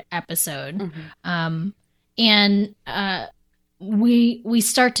inspired episode. And we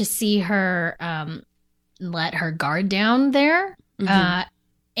start to see her let her guard down there.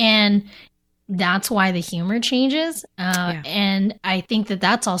 And that's why the humor changes. And I think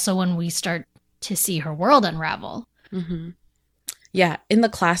that's also when we start to see her world unravel. Yeah, in the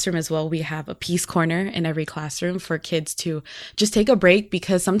classroom as well, we have a peace corner in every classroom for kids to just take a break,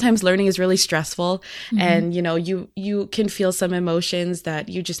 because sometimes learning is really stressful and, you can feel some emotions that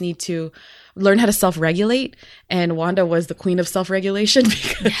you just need to learn how to self-regulate. And Wanda was the queen of self-regulation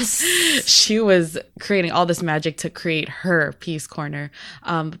because she was creating all this magic to create her peace corner.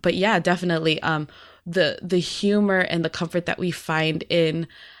 But yeah, definitely the humor and the comfort that we find in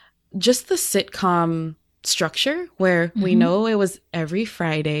just the sitcom structure, where we know it was every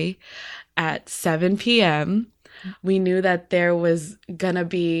Friday at 7 p.m. We knew that there was gonna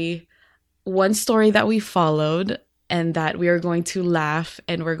be one story that we followed and that we are going to laugh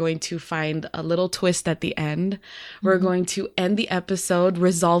and we're going to find a little twist at the end. We're going to end the episode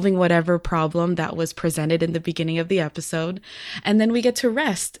resolving whatever problem that was presented in the beginning of the episode, and then we get to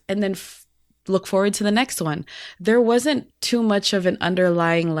rest and then look forward to the next one. There wasn't too much of an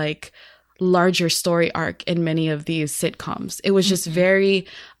underlying like larger story arc in many of these sitcoms. It was just very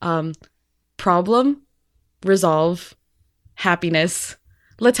problem, resolve, happiness,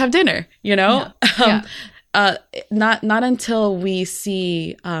 let's have dinner, Not until we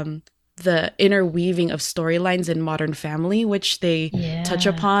see the interweaving of storylines in Modern Family, which they touch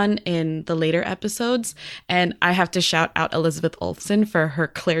upon in the later episodes. And I have to shout out Elizabeth Olsen for her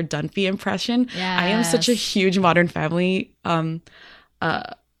Claire Dunphy impression. I am such a huge Modern Family fan,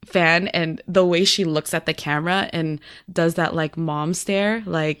 and the way she looks at the camera and does that like mom stare,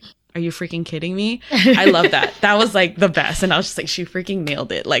 like, are you freaking kidding me? I love that. That was like the best. And I was just like, she freaking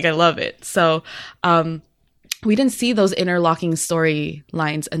nailed it. Like, I love it. So we didn't see those interlocking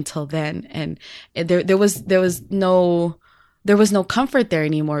storylines until then. And there was no comfort there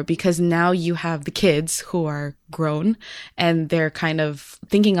anymore, because now you have the kids who are grown and they're kind of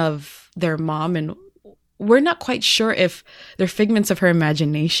thinking of their mom, and we're not quite sure if they're figments of her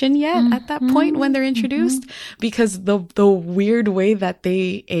imagination yet at that point when they're introduced, because the weird way that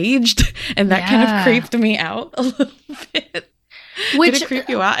they aged, and that kind of creeped me out a little bit. Did it creep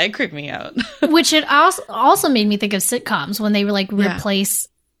you out? It creeped me out. Which it also made me think of sitcoms when they were like replace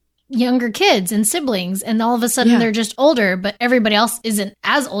younger kids and siblings, and all of a sudden they're just older, but everybody else isn't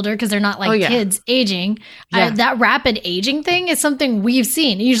as older because they're not like kids aging. That rapid aging thing is something we've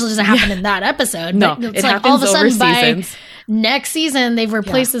seen. It usually doesn't happen in that episode. No, but it's it like all of a sudden seasons. By next season they've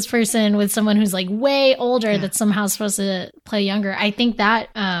replaced this person with someone who's like way older that's somehow supposed to play younger. I think that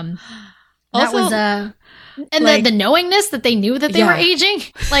that was and like, the knowingness that they knew that they were aging,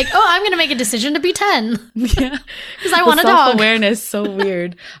 like, oh, I'm going to make a decision to be 10 because I want a dog. Self-awareness, so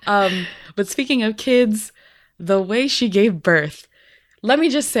weird. But speaking of kids, the way she gave birth, let me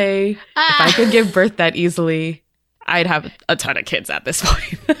just say, if I could give birth that easily, I'd have a ton of kids at this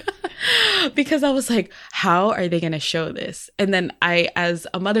point. Because I was like, how are they going to show this? And then I, as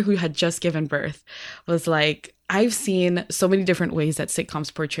a mother who had just given birth, was like, I've seen so many different ways that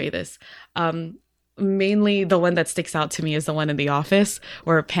sitcoms portray this. Mainly the one that sticks out to me is the one in The Office,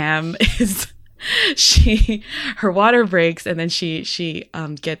 where Pam is her water breaks, and then she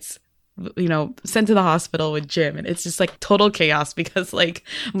gets sent to the hospital with Jim, and it's just like total chaos because like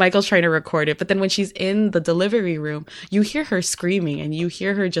Michael's trying to record it, but then when she's in the delivery room, you hear her screaming and you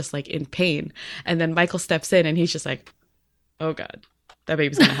hear her just like in pain, and then Michael steps in and he's just like, oh God, that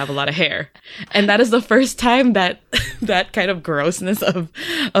baby's gonna have a lot of hair. And that is the first time that that kind of grossness of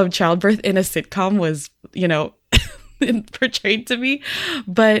childbirth in a sitcom was, portrayed to me.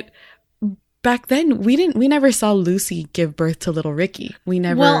 But back then we never saw Lucy give birth to little Ricky. We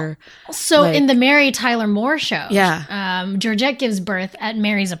never. Well, so in the Mary Tyler Moore show, Georgette gives birth at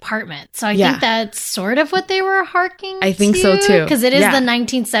Mary's apartment. So I think that's sort of what they were harking I think so too, because it is the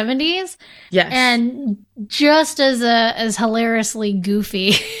 1970s. Yes, and just as hilariously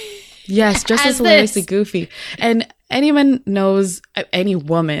goofy. Yes, just as hilariously goofy. And anyone knows, any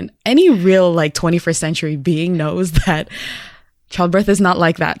woman, any real like 21st century being knows that childbirth is not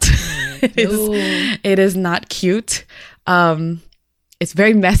like that. It is not cute. It's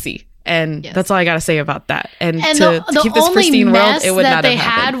very messy. And that's all I got to say about that. And to keep this pristine world, it would not have happened. The only mess that they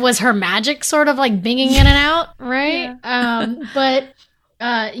had was her magic sort of like binging in and out, right? But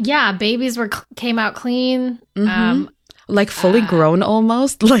babies came out clean. Mm-hmm. Like fully grown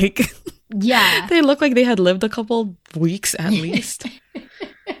almost. Like, they look like they had lived a couple weeks at least.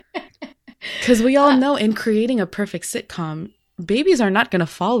 Because we all know in creating a perfect sitcom, babies are not going to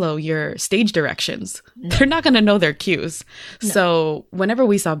follow your stage directions. They're not going to know their cues. No. So whenever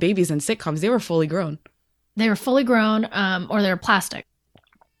we saw babies in sitcoms, they were fully grown. They were fully grown, or they're plastic.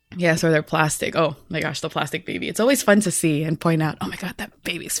 Yes, or they're plastic. Oh my gosh, the plastic baby. It's always fun to see and point out, oh my God, that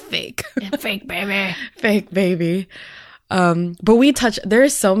baby's fake. Fake baby. Fake baby. But there are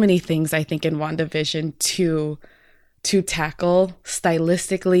so many things I think in WandaVision to tackle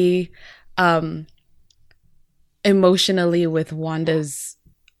stylistically, emotionally, with Wanda's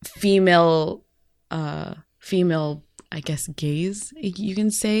female, I guess, gaze, you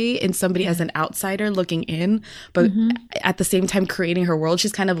can say, in somebody as an outsider looking in, but at the same time creating her world.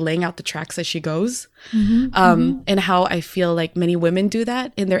 She's kind of laying out the tracks as she goes. And how I feel like many women do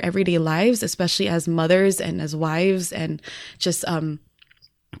that in their everyday lives, especially as mothers and as wives and just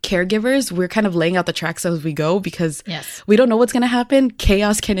caregivers. We're kind of laying out the tracks as we go because we don't know what's going to happen.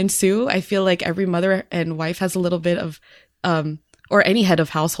 Chaos can ensue. I feel like every mother and wife has a little bit of or any head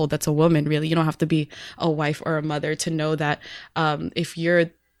of household that's a woman, really. You don't have to be a wife or a mother to know that if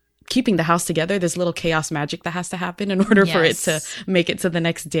you're keeping the house together, there's little chaos magic that has to happen in order for it to make it to the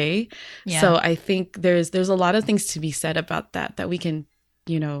next day. So I think there's a lot of things to be said about that we can,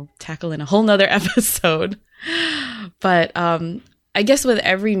 tackle in a whole nother episode. But I guess with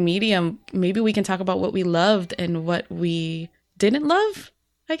every medium, maybe we can talk about what we loved and what we didn't love,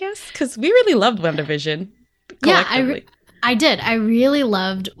 I guess, because we really loved WandaVision collectively. I did. I really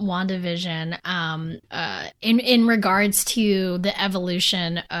loved WandaVision in regards to the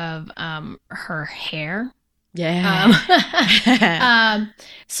evolution of her hair. Yeah.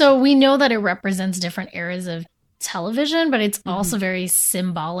 So we know that it represents different eras of television, but it's also very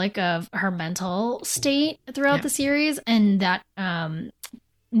symbolic of her mental state throughout the series, and that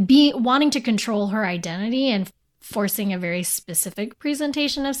wanting to control her identity and forcing a very specific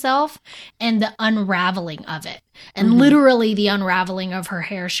presentation of self, and the unraveling of it, and literally the unraveling of her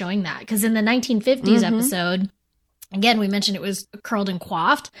hair showing that, because in the 1950s episode, again, we mentioned it was curled and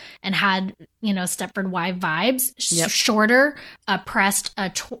coiffed and had, Stepford Wife vibes, shorter, pressed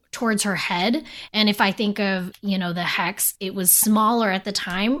towards her head. And if I think of, the Hex, it was smaller at the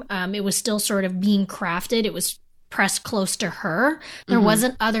time. It was still sort of being crafted. It was pressed close to her. There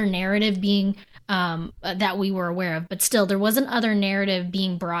wasn't other narrative being that we were aware of, but still there wasn't other narrative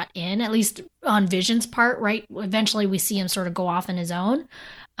being brought in, at least on Vision's part, right? Eventually we see him sort of go off on his own.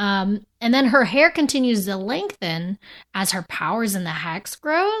 And then her hair continues to lengthen as her powers in the Hex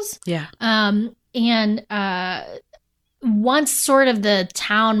grows. Yeah. And once sort of the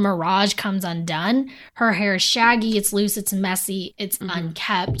town mirage comes undone, her hair is shaggy, it's loose, it's messy, it's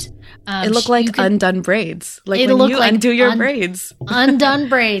unkept. It looked like undone braids. Like when you undo your braids. Undone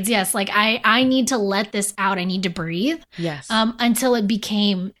braids, yes. Like I need to let this out. I need to breathe. Yes. Until it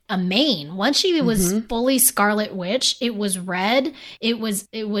became a mane. Once she was fully Scarlet Witch, it was red. It was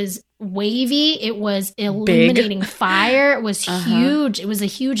wavy. It was illuminating fire. It was huge. It was a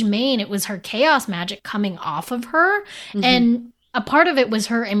huge mane. It was her chaos magic coming off of her. And a part of it was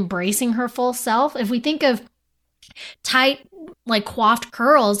her embracing her full self. If we think of tight, like coiffed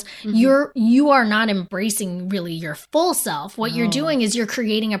curls, you are not embracing really your full self. What you're doing is you're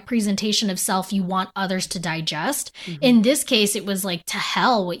creating a presentation of self you want others to digest. In this case, it was like, to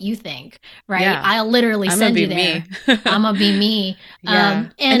hell what you think, right? Yeah. I'll literally send you there. I'm gonna be me. Yeah.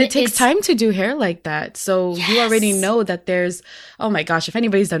 And it takes time to do hair like that. So you already know that there's, oh my gosh, if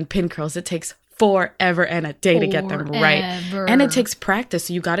anybody's done pin curls, it takes forever and a day to get them right. And it takes practice.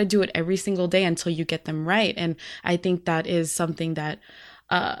 So you got to do it every single day until you get them right. And I think that is something that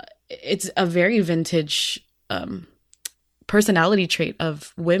it's a very vintage personality trait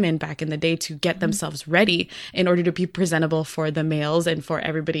of women back in the day, to get themselves ready in order to be presentable for the males and for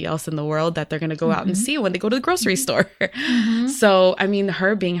everybody else in the world that they're going to go out and see when they go to the grocery store. So, I mean,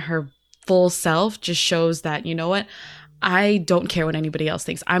 her being her full self just shows that, you know what? I don't care what anybody else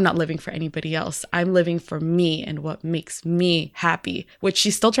thinks. I'm not living for anybody else. I'm living for me and what makes me happy, which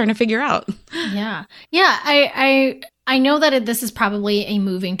she's still trying to figure out. Yeah. I know that this is probably a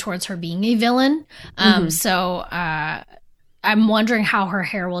moving towards her being a villain. So I'm wondering how her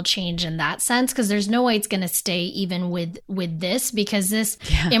hair will change in that sense, because there's no way it's going to stay even with this, because this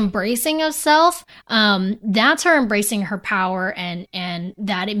embracing of self, that's her embracing her power, and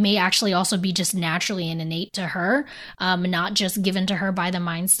that it may actually also be just naturally and innate to her, not just given to her by the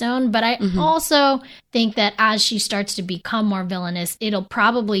Mind Stone. But I also think that as she starts to become more villainous, it'll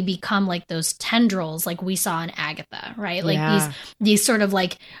probably become like those tendrils like we saw in Agatha, right? Like these sort of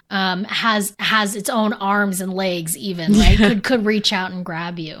like has its own arms and legs even, right? Could reach out and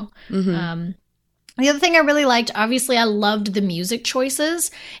grab you. The other thing I really liked, obviously, I loved the music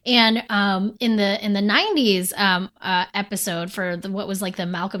choices, and in the 90s episode for what was like the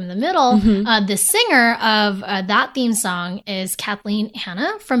Malcolm in the Middle, the singer of that theme song is Kathleen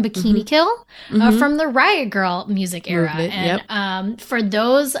Hanna from Bikini Kill, from the Riot Girl music era. And for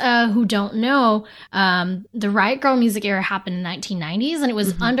those who don't know, the Riot Girl music era happened in the 1990s, and it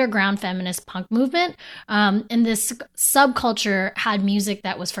was underground feminist punk movement. And this subculture had music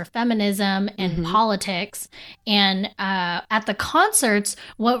that was for feminism and politics. And at the concerts,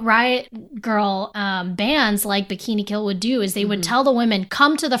 what Riot Girl bands like Bikini Kill would do is they would tell the women,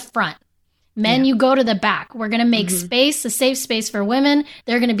 come to the front. Men, you go to the back. We're going to make space, a safe space for women.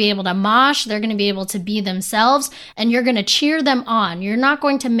 They're going to be able to mosh. They're going to be able to be themselves. And you're going to cheer them on. You're not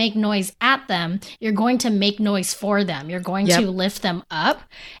going to make noise at them. You're going to make noise for them. You're going to lift them up.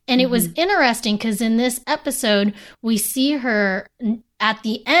 And it was interesting because in this episode, we see her at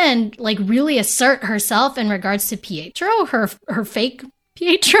the end, like really assert herself in regards to Pietro, her fake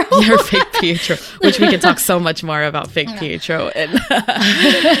Pietro. Your fake Pietro, which we can talk so much more about fake Pietro. And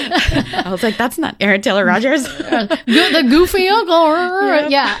I was like, that's not Aaron Taylor Rogers. The goofy uncle.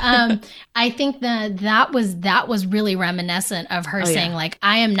 Yeah. I think that was really reminiscent of her saying like,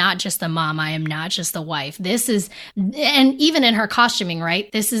 I am not just the mom. I am not just the wife. This is, and even in her costuming,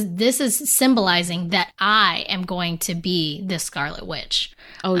 right? This is symbolizing that I am going to be the Scarlet Witch.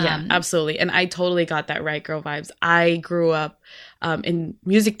 Oh yeah, absolutely. And I totally got that Riot Girl vibes. I grew up in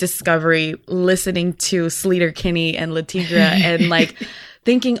music discovery, listening to Sleater Kinney and Latigra and like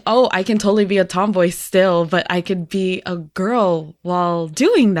thinking, oh, I can totally be a tomboy still, but I could be a girl while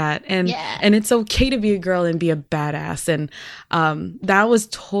doing that. And it's okay to be a girl and be a badass. And that was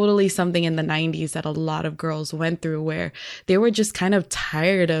totally something in the 90s that a lot of girls went through, where they were just kind of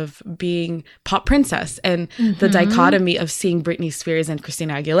tired of being pop princess and the dichotomy of seeing Britney Spears and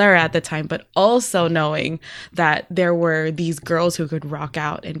Christina Aguilera at the time, but also knowing that there were these girls who could rock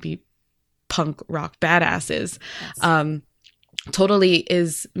out and be punk rock badasses. Totally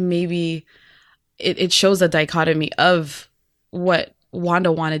is maybe it shows a dichotomy of what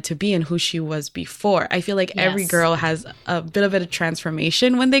Wanda wanted to be and who she was before. I feel like every girl has a bit of a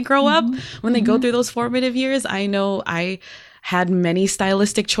transformation when they grow up, when they go through those formative years. I know I had many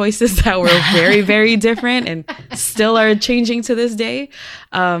stylistic choices that were very, very different and still are changing to this day.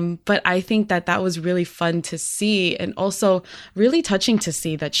 But I think that was really fun to see, and also really touching to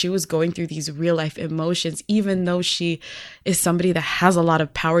see that she was going through these real life emotions, even though she is somebody that has a lot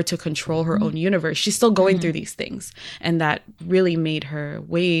of power to control her own universe. She's still going through these things, and that really made her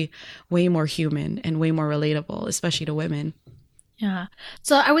way, way more human and way more relatable, especially to women. Yeah.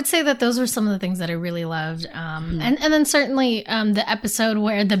 So I would say that those were some of the things that I really loved. And then certainly the episode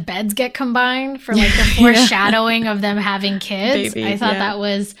where the beds get combined for like the foreshadowing of them having kids. Baby, I thought that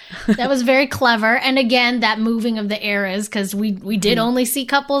was very clever. And again, that moving of the eras, because we did only see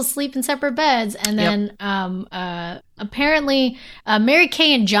couples sleep in separate beds. And then apparently Mary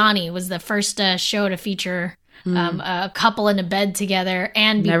Kay and Johnny was the first show to feature a couple in a bed together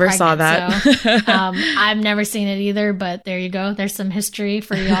and be never pregnant. Saw that. So, I've never seen it either, but there you go. There's some history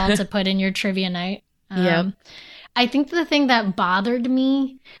for y'all to put in your trivia night. I think the thing that bothered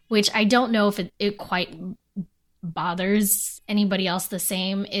me, which I don't know if it quite bothers anybody else the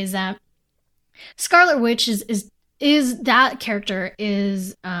same, is that Scarlet Witch is that character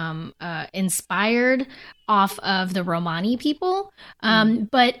is inspired off of the Romani people,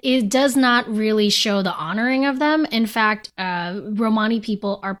 but it does not really show the honoring of them. In fact, Romani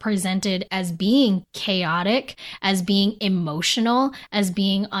people are presented as being chaotic, as being emotional, as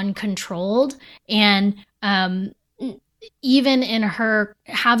being uncontrolled, and even in her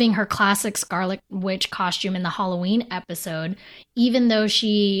having her classic Scarlet Witch costume in the Halloween episode, even though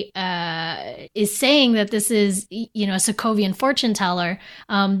she is saying that this is, a Sokovian fortune teller,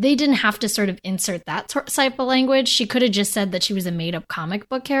 they didn't have to sort of insert that type of language. She could have just said that she was a made-up comic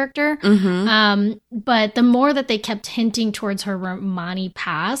book character. But the more that they kept hinting towards her Romani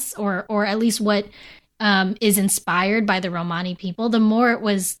past, or at least what is inspired by the Romani people, the more it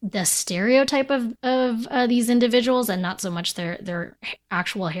was the stereotype of these individuals and not so much their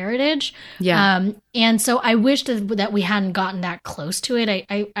actual heritage. And so I wish that we hadn't gotten that close to it.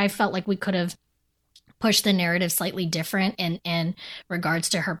 I felt like we could have pushed the narrative slightly different in regards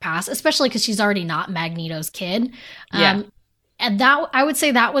to her past, especially because she's already not Magneto's kid. And that, I would say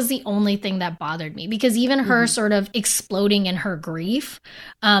that was the only thing that bothered me, because even her sort of exploding in her grief,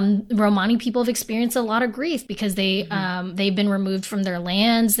 Romani people have experienced a lot of grief because they've been removed from their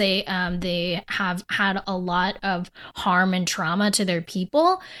lands. They have had a lot of harm and trauma to their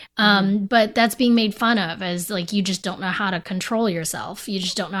people. But that's being made fun of as like, you just don't know how to control yourself. You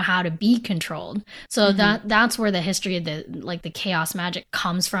just don't know how to be controlled. So that's where the history of the chaos magic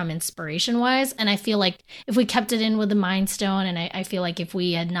comes from, inspiration wise. And I feel like if we kept it in with the Mind Stone, and I feel like if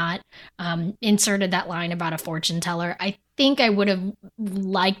we had not inserted that line about a fortune teller, I think I would have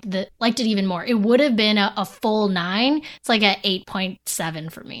liked it even more. It would have been a full 9. It's like a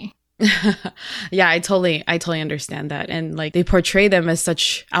 8.7 for me. Yeah, I totally understand that. And like, they portray them as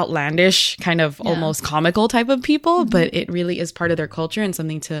such outlandish, kind of almost comical type of people, but it really is part of their culture and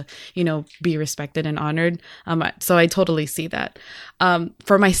something to, be respected and honored. So I totally see that.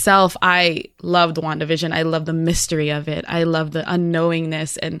 For myself, I loved WandaVision. I love the mystery of it. I love the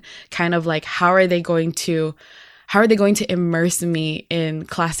unknowingness and kind of like, how are they going to immerse me in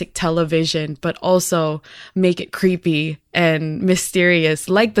classic television, but also make it creepy and mysterious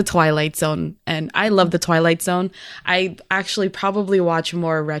like the Twilight Zone? And I love the Twilight Zone. I actually probably watch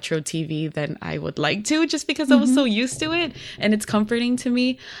more retro TV than I would like to, just because I was so used to it and it's comforting to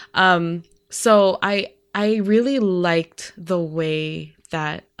me. So I really liked the way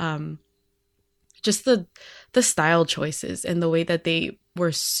that just the style choices and the way that they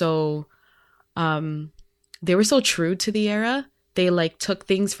were so true to the era. They like took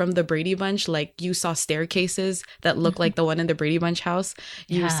things from the Brady Bunch. Like, you saw staircases that look like the one in the Brady Bunch house.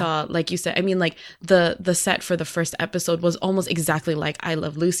 You saw, like you said, I mean, like the set for the first episode was almost exactly like I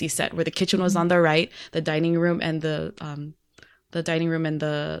Love Lucy set, where the kitchen was on the right, the dining room and the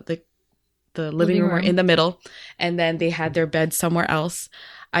the living room or in the middle, and then they had their bed somewhere else.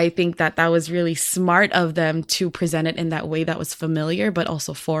 I think that was really smart of them to present it in that way that was familiar, but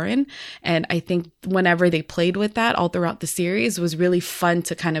also foreign. And I think whenever they played with that all throughout the series was really fun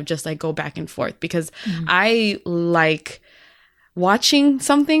to kind of just like go back and forth, because I like watching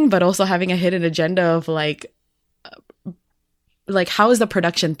something, but also having a hidden agenda of like how is the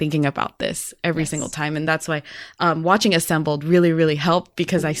production thinking about this every single time. And that's why watching Assembled really, really helped,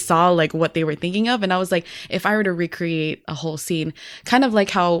 because I saw like what they were thinking of. And I was like, if I were to recreate a whole scene, kind of like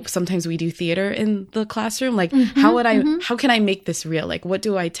how sometimes we do theater in the classroom, like how can I make this real? Like, what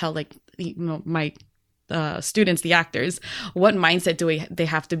do I tell like, my students, the actors, what mindset do they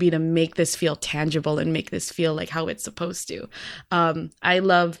have to be to make this feel tangible and make this feel like how it's supposed to. I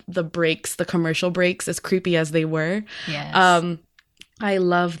love the breaks, the commercial breaks, as creepy as they were. Yes. I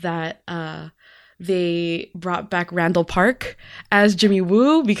love that they brought back Randall Park as Jimmy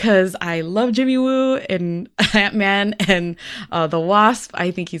Woo, because I love Jimmy Woo and Ant-Man and the Wasp.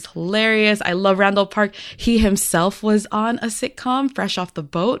 I think he's hilarious. I love Randall Park. He himself was on a sitcom, Fresh Off the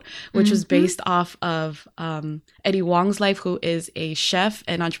Boat, which was based off of Eddie Wong's life, who is a chef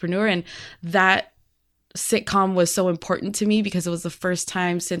and entrepreneur. And that sitcom was so important to me because it was the first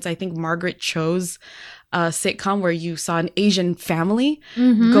time since I think Margaret Cho's sitcom where you saw an Asian family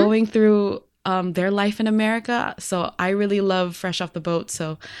going through their life in America. So I really love Fresh Off the Boat.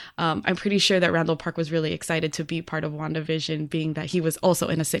 So I'm pretty sure that Randall Park was really excited to be part of WandaVision, being that he was also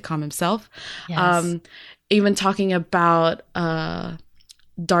in a sitcom himself. Yes. Even talking about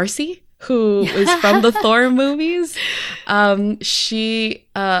Darcy, who is from the Thor movies. She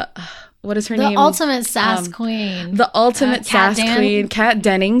what is her name? The ultimate sass queen. The ultimate sass queen, Kat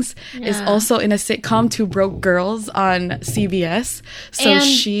Dennings, is also in a sitcom, Two Broke Girls, on CBS. So and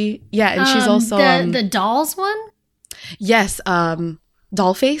she's also the Dolls one. Yes,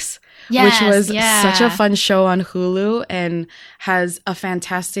 Dollface, which was such a fun show on Hulu and has a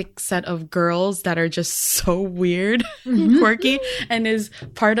fantastic set of girls that are just so weird, quirky, and is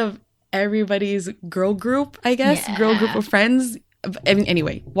part of everybody's girl group, I guess, girl group of friends. I mean,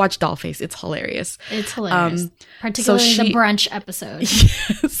 anyway, watch Dollface. It's hilarious. It's hilarious. Particularly the brunch episode.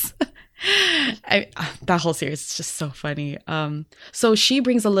 Yes. That whole series is just so funny. So she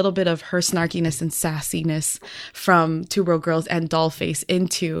brings a little bit of her snarkiness and sassiness from Two Broke Girls and Dollface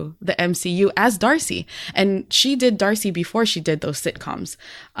into the MCU as Darcy. And she did Darcy before she did those sitcoms.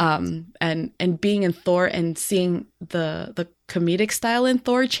 And being in Thor and seeing the comedic style in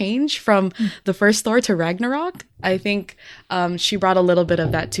Thor change from the first Thor to Ragnarok, I think she brought a little bit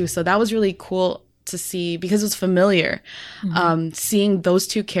of that too. So that was really cool to see, because it was familiar, seeing those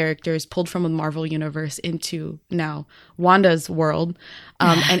two characters pulled from the Marvel universe into now Wanda's world,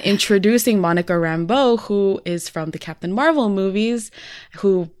 and introducing Monica Rambeau, who is from the Captain Marvel movies,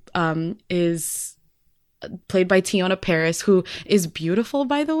 who is played by Tiona Paris, who is beautiful,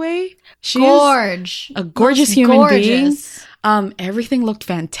 by the way. She's a gorgeous human being. Everything looked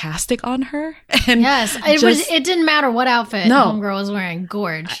fantastic on her. And yes, it didn't matter what outfit homegirl was wearing.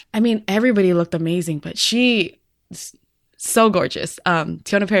 Gorge. I mean, everybody looked amazing, but she so gorgeous.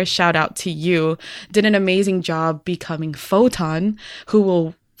 Tiona Paris, shout out to you. Did an amazing job becoming Photon,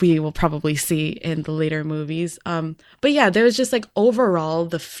 who we will probably see in the later movies. But yeah, there was just like overall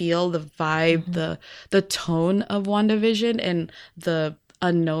the feel, the vibe, the tone of WandaVision and the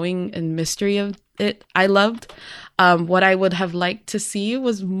unknowing and mystery of it. I loved. What I would have liked to see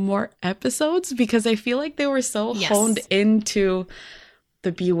was more episodes, because I feel like they were so honed into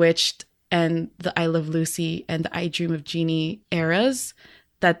the Bewitched and the I Love Lucy and the I Dream of Jeannie eras,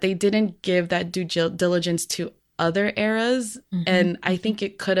 that they didn't give that due diligence to other eras. And I think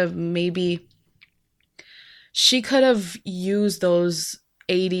it could have she could have used those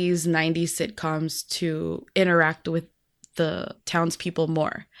 80s, 90s sitcoms to interact with the townspeople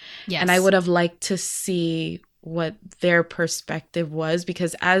more. Yes. And I would have liked to see what their perspective was,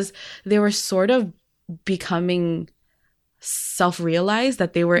 because as they were sort of becoming self-realized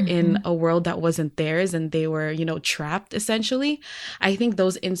that they were in a world that wasn't theirs and they were, trapped essentially, I think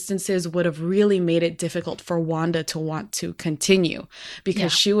those instances would have really made it difficult for Wanda to want to continue,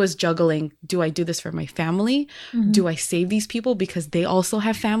 because she was juggling, do I do this for my family? Do I save these people because they also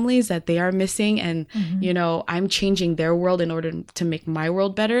have families that they are missing, and I'm changing their world in order to make my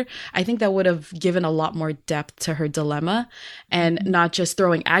world better? I think that would have given a lot more depth to her dilemma, and not just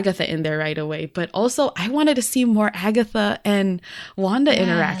throwing Agatha in there right away, but also I wanted to see more Agatha and Wanda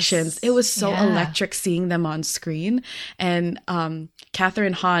interactions. It was so electric seeing them on screen. And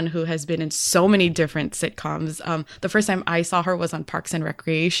Catherine Hahn, who has been in so many different sitcoms, the first time I saw her was on Parks and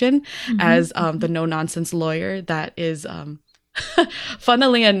Recreation as the no-nonsense lawyer that is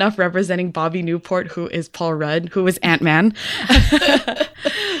funnily enough, representing Bobby Newport, who is Paul Rudd, who is Ant-Man.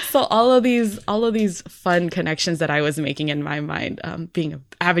 So all of these fun connections that I was making in my mind, being an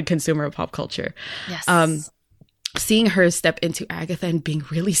avid consumer of pop culture. Yes. Seeing her step into Agatha and being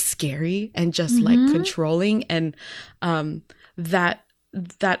really scary and just like controlling, and that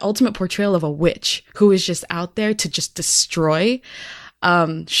ultimate portrayal of a witch who is just out there to just destroy.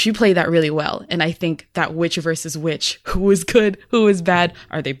 She played that really well. And I think that witch versus witch, who is good, who is bad?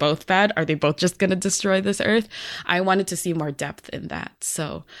 Are they both bad? Are they both just going to destroy this earth? I wanted to see more depth in that.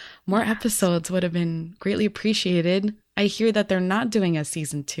 So more episodes would have been greatly appreciated. I hear that they're not doing a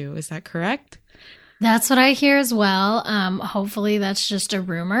season 2. Is that correct? That's what I hear as well. Hopefully that's just a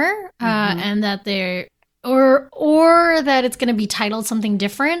rumor, and that they're or that it's going to be titled something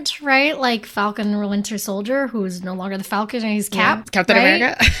different, right? Like Falcon or Winter Soldier, who's no longer the Falcon and he's Cap, Captain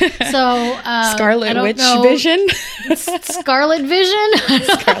America. So Scarlet Witch Vision, Scarlet Vision,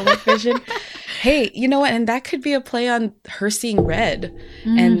 Scarlet Vision. Hey, you know what? And that could be a play on her seeing red,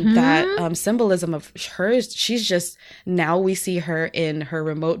 and that symbolism of her. She's just, now we see her in her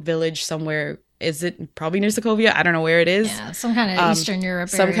remote village somewhere. Is it probably near Sokovia? I don't know where it is. Yeah, some kind of Eastern Europe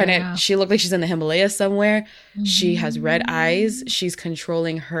some area. kind of, she looked like she's in the Himalayas somewhere. She has red eyes. She's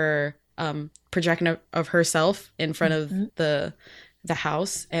controlling her projection of herself in front of the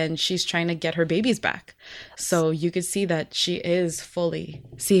house, and she's trying to get her babies back. So you could see that she is fully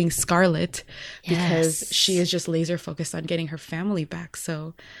seeing Scarlet, because she is just laser focused on getting her family back.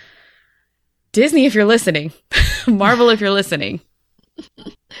 So Disney, if you're listening, Marvel, if you're listening,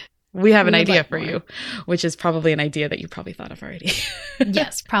 we have an idea for you, which is probably an idea that you probably thought of already.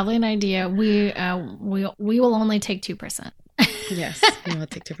 Yes, probably an idea. We will only take 2%. Yes, we will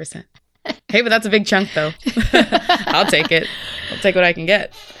take 2%. Hey, but that's a big chunk, though. I'll take it. I'll take what I can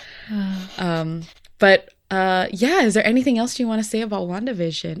get. But is there anything else you want to say about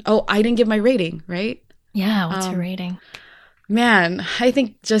WandaVision? Oh, I didn't give my rating, right? Yeah, what's your rating? Man, I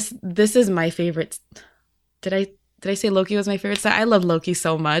think just this is my favorite. Did I say Loki was my favorite star? I love Loki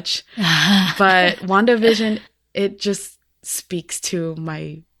so much. But WandaVision, it just speaks to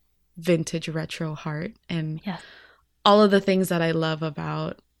my vintage retro heart and all of the things that I love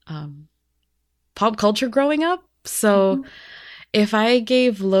about pop culture growing up. So if I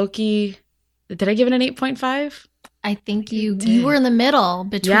gave Loki, did I give it an 8.5? I think you were in the middle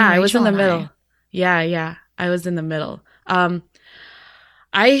between I Rachel was in the and middle. Yeah, I was in the middle. I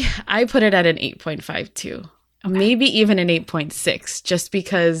put it at an 8.5 too. Okay. Maybe even an 8.6, just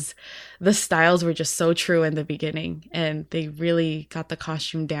because the styles were just so true in the beginning, and they really got the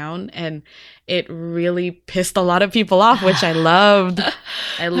costume down, and it really pissed a lot of people off, which I loved.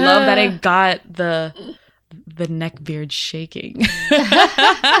 I love that it got the neck beard shaking.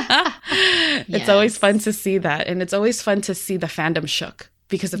 It's always fun to see that, and it's always fun to see the fandom shook,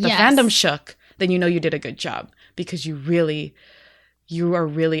 because if the fandom shook, then you know you did a good job, because you are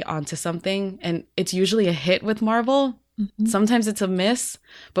really onto something, and it's usually a hit with Marvel. Sometimes it's a miss,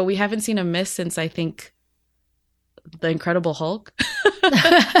 but we haven't seen a miss since, I think, The Incredible Hulk.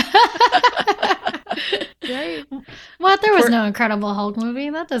 Right? What? There was no Incredible Hulk movie.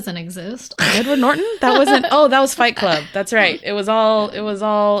 That doesn't exist. Edward Norton? That wasn't. Oh, that was Fight Club. That's right. It was all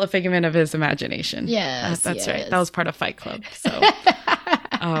a figment of his imagination. Yes, that's right. That was part of Fight Club. So,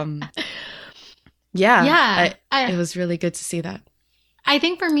 it was really good to see that. I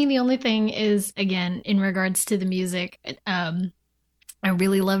think for me, the only thing is, again, in regards to the music, I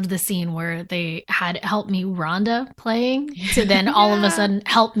really loved the scene where they had Help Me Rhonda playing to then all of a sudden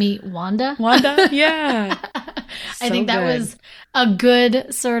Help Me Wanda. Yeah. I think that was a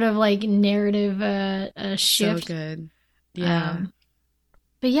good sort of like narrative shift. So good. Yeah.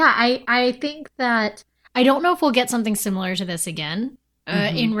 But yeah, I think that I don't know if we'll get something similar to this again.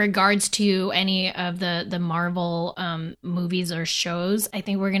 In regards to any of the Marvel movies or shows. I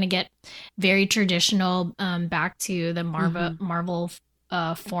think we're going to get very traditional back to the Marvel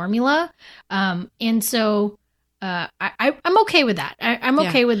formula. And so I'm okay with that. I'm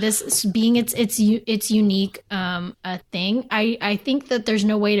okay with this being its unique thing. I think that there's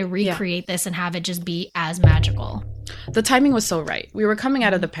no way to recreate this and have it just be as magical. The timing was so right. We were coming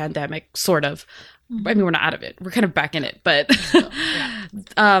out of the pandemic, sort of. I mean, we're not out of it. We're kind of back in it, but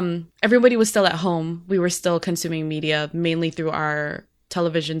everybody was still at home. We were still consuming media mainly through our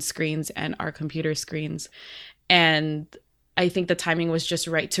television screens and our computer screens. And I think the timing was just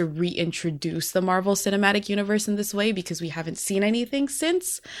right to reintroduce the Marvel Cinematic Universe in this way, because we haven't seen anything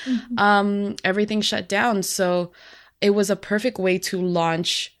since everything shut down. So it was a perfect way to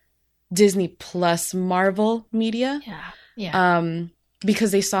launch Disney Plus Marvel media. Yeah.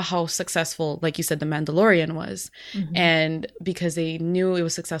 because they saw how successful, like you said, The Mandalorian was. Mm-hmm. And because they knew it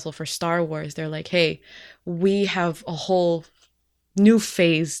was successful for Star Wars, they're like, hey, we have a whole new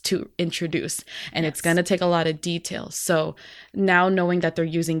phase to introduce, and it's going to take a lot of details. So now knowing that they're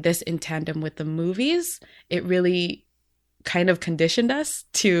using this in tandem with the movies, it really kind of conditioned us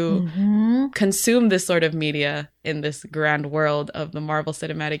to consume this sort of media in this grand world of the Marvel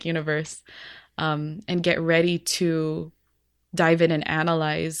Cinematic Universe, and get ready to dive in and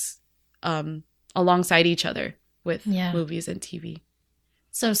analyze alongside each other with movies and TV.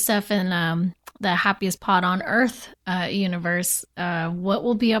 So, Steph, in the Happiest Pod on Earth universe, what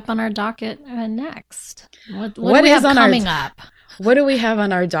will be up on our docket next? What do we have coming up? What do we have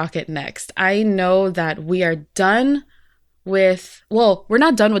on our docket next? I know that we are done with, well, we're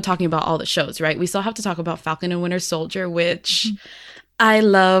not done with talking about all the shows, right? We still have to talk about Falcon and Winter Soldier, which I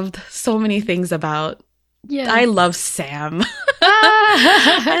loved so many things about. Yes. I love Sam.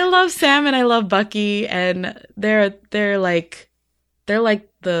 I love Sam and I love Bucky, and they're like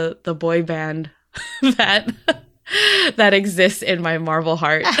the boy band that exists in my Marvel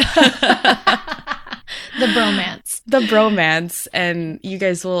heart. The bromance, and you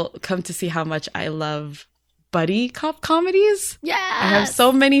guys will come to see how much I love buddy cop comedies. Yeah, I have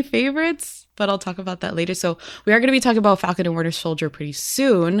so many favorites, but I'll talk about that later. So we are going to be talking about Falcon and Winter Soldier pretty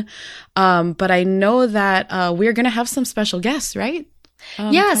soon, but I know that we're going to have some special guests, right?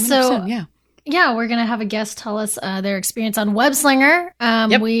 Yeah, we're gonna have a guest tell us their experience on Webslinger.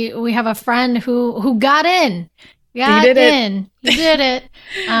 We have a friend who got in. He did it.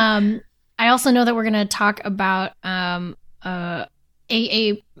 I also know that we're gonna talk about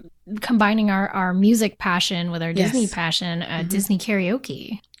combining our music passion with our Disney passion, Disney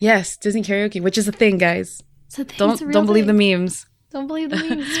karaoke. Yes, Disney karaoke, which is a thing, guys. Don't believe the memes. Don't believe the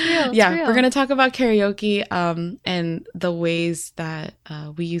memes. It's real. We're going to talk about karaoke and the ways that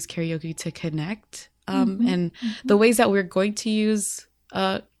we use karaoke to connect, and the ways that we're going to use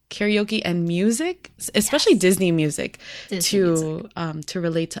karaoke and music, especially Disney music, to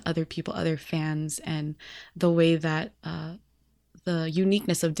relate to other people, other fans, and the way that the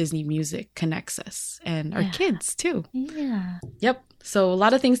uniqueness of Disney music connects us and our kids too. Yeah. Yep. So a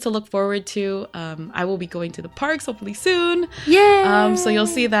lot of things to look forward to. I will be going to the parks hopefully soon. Yay! So you'll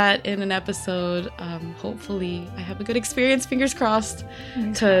see that in an episode. Hopefully I have a good experience, fingers crossed,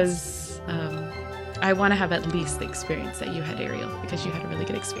 because I want to have at least the experience that you had, Ariel, because you had a really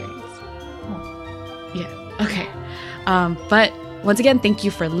good experience. Oh. Yeah. Okay. But once again, thank you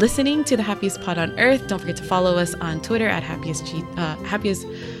for listening to the Happiest Pod on Earth. Don't forget to follow us on Twitter at Happiest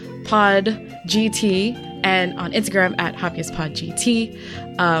Pod GT, and on Instagram at Happiest Pod GT,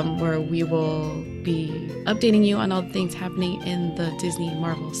 where we will be updating you on all the things happening in the Disney,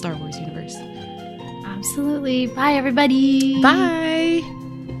 Marvel, Star Wars universe. Absolutely. Bye, everybody. Bye.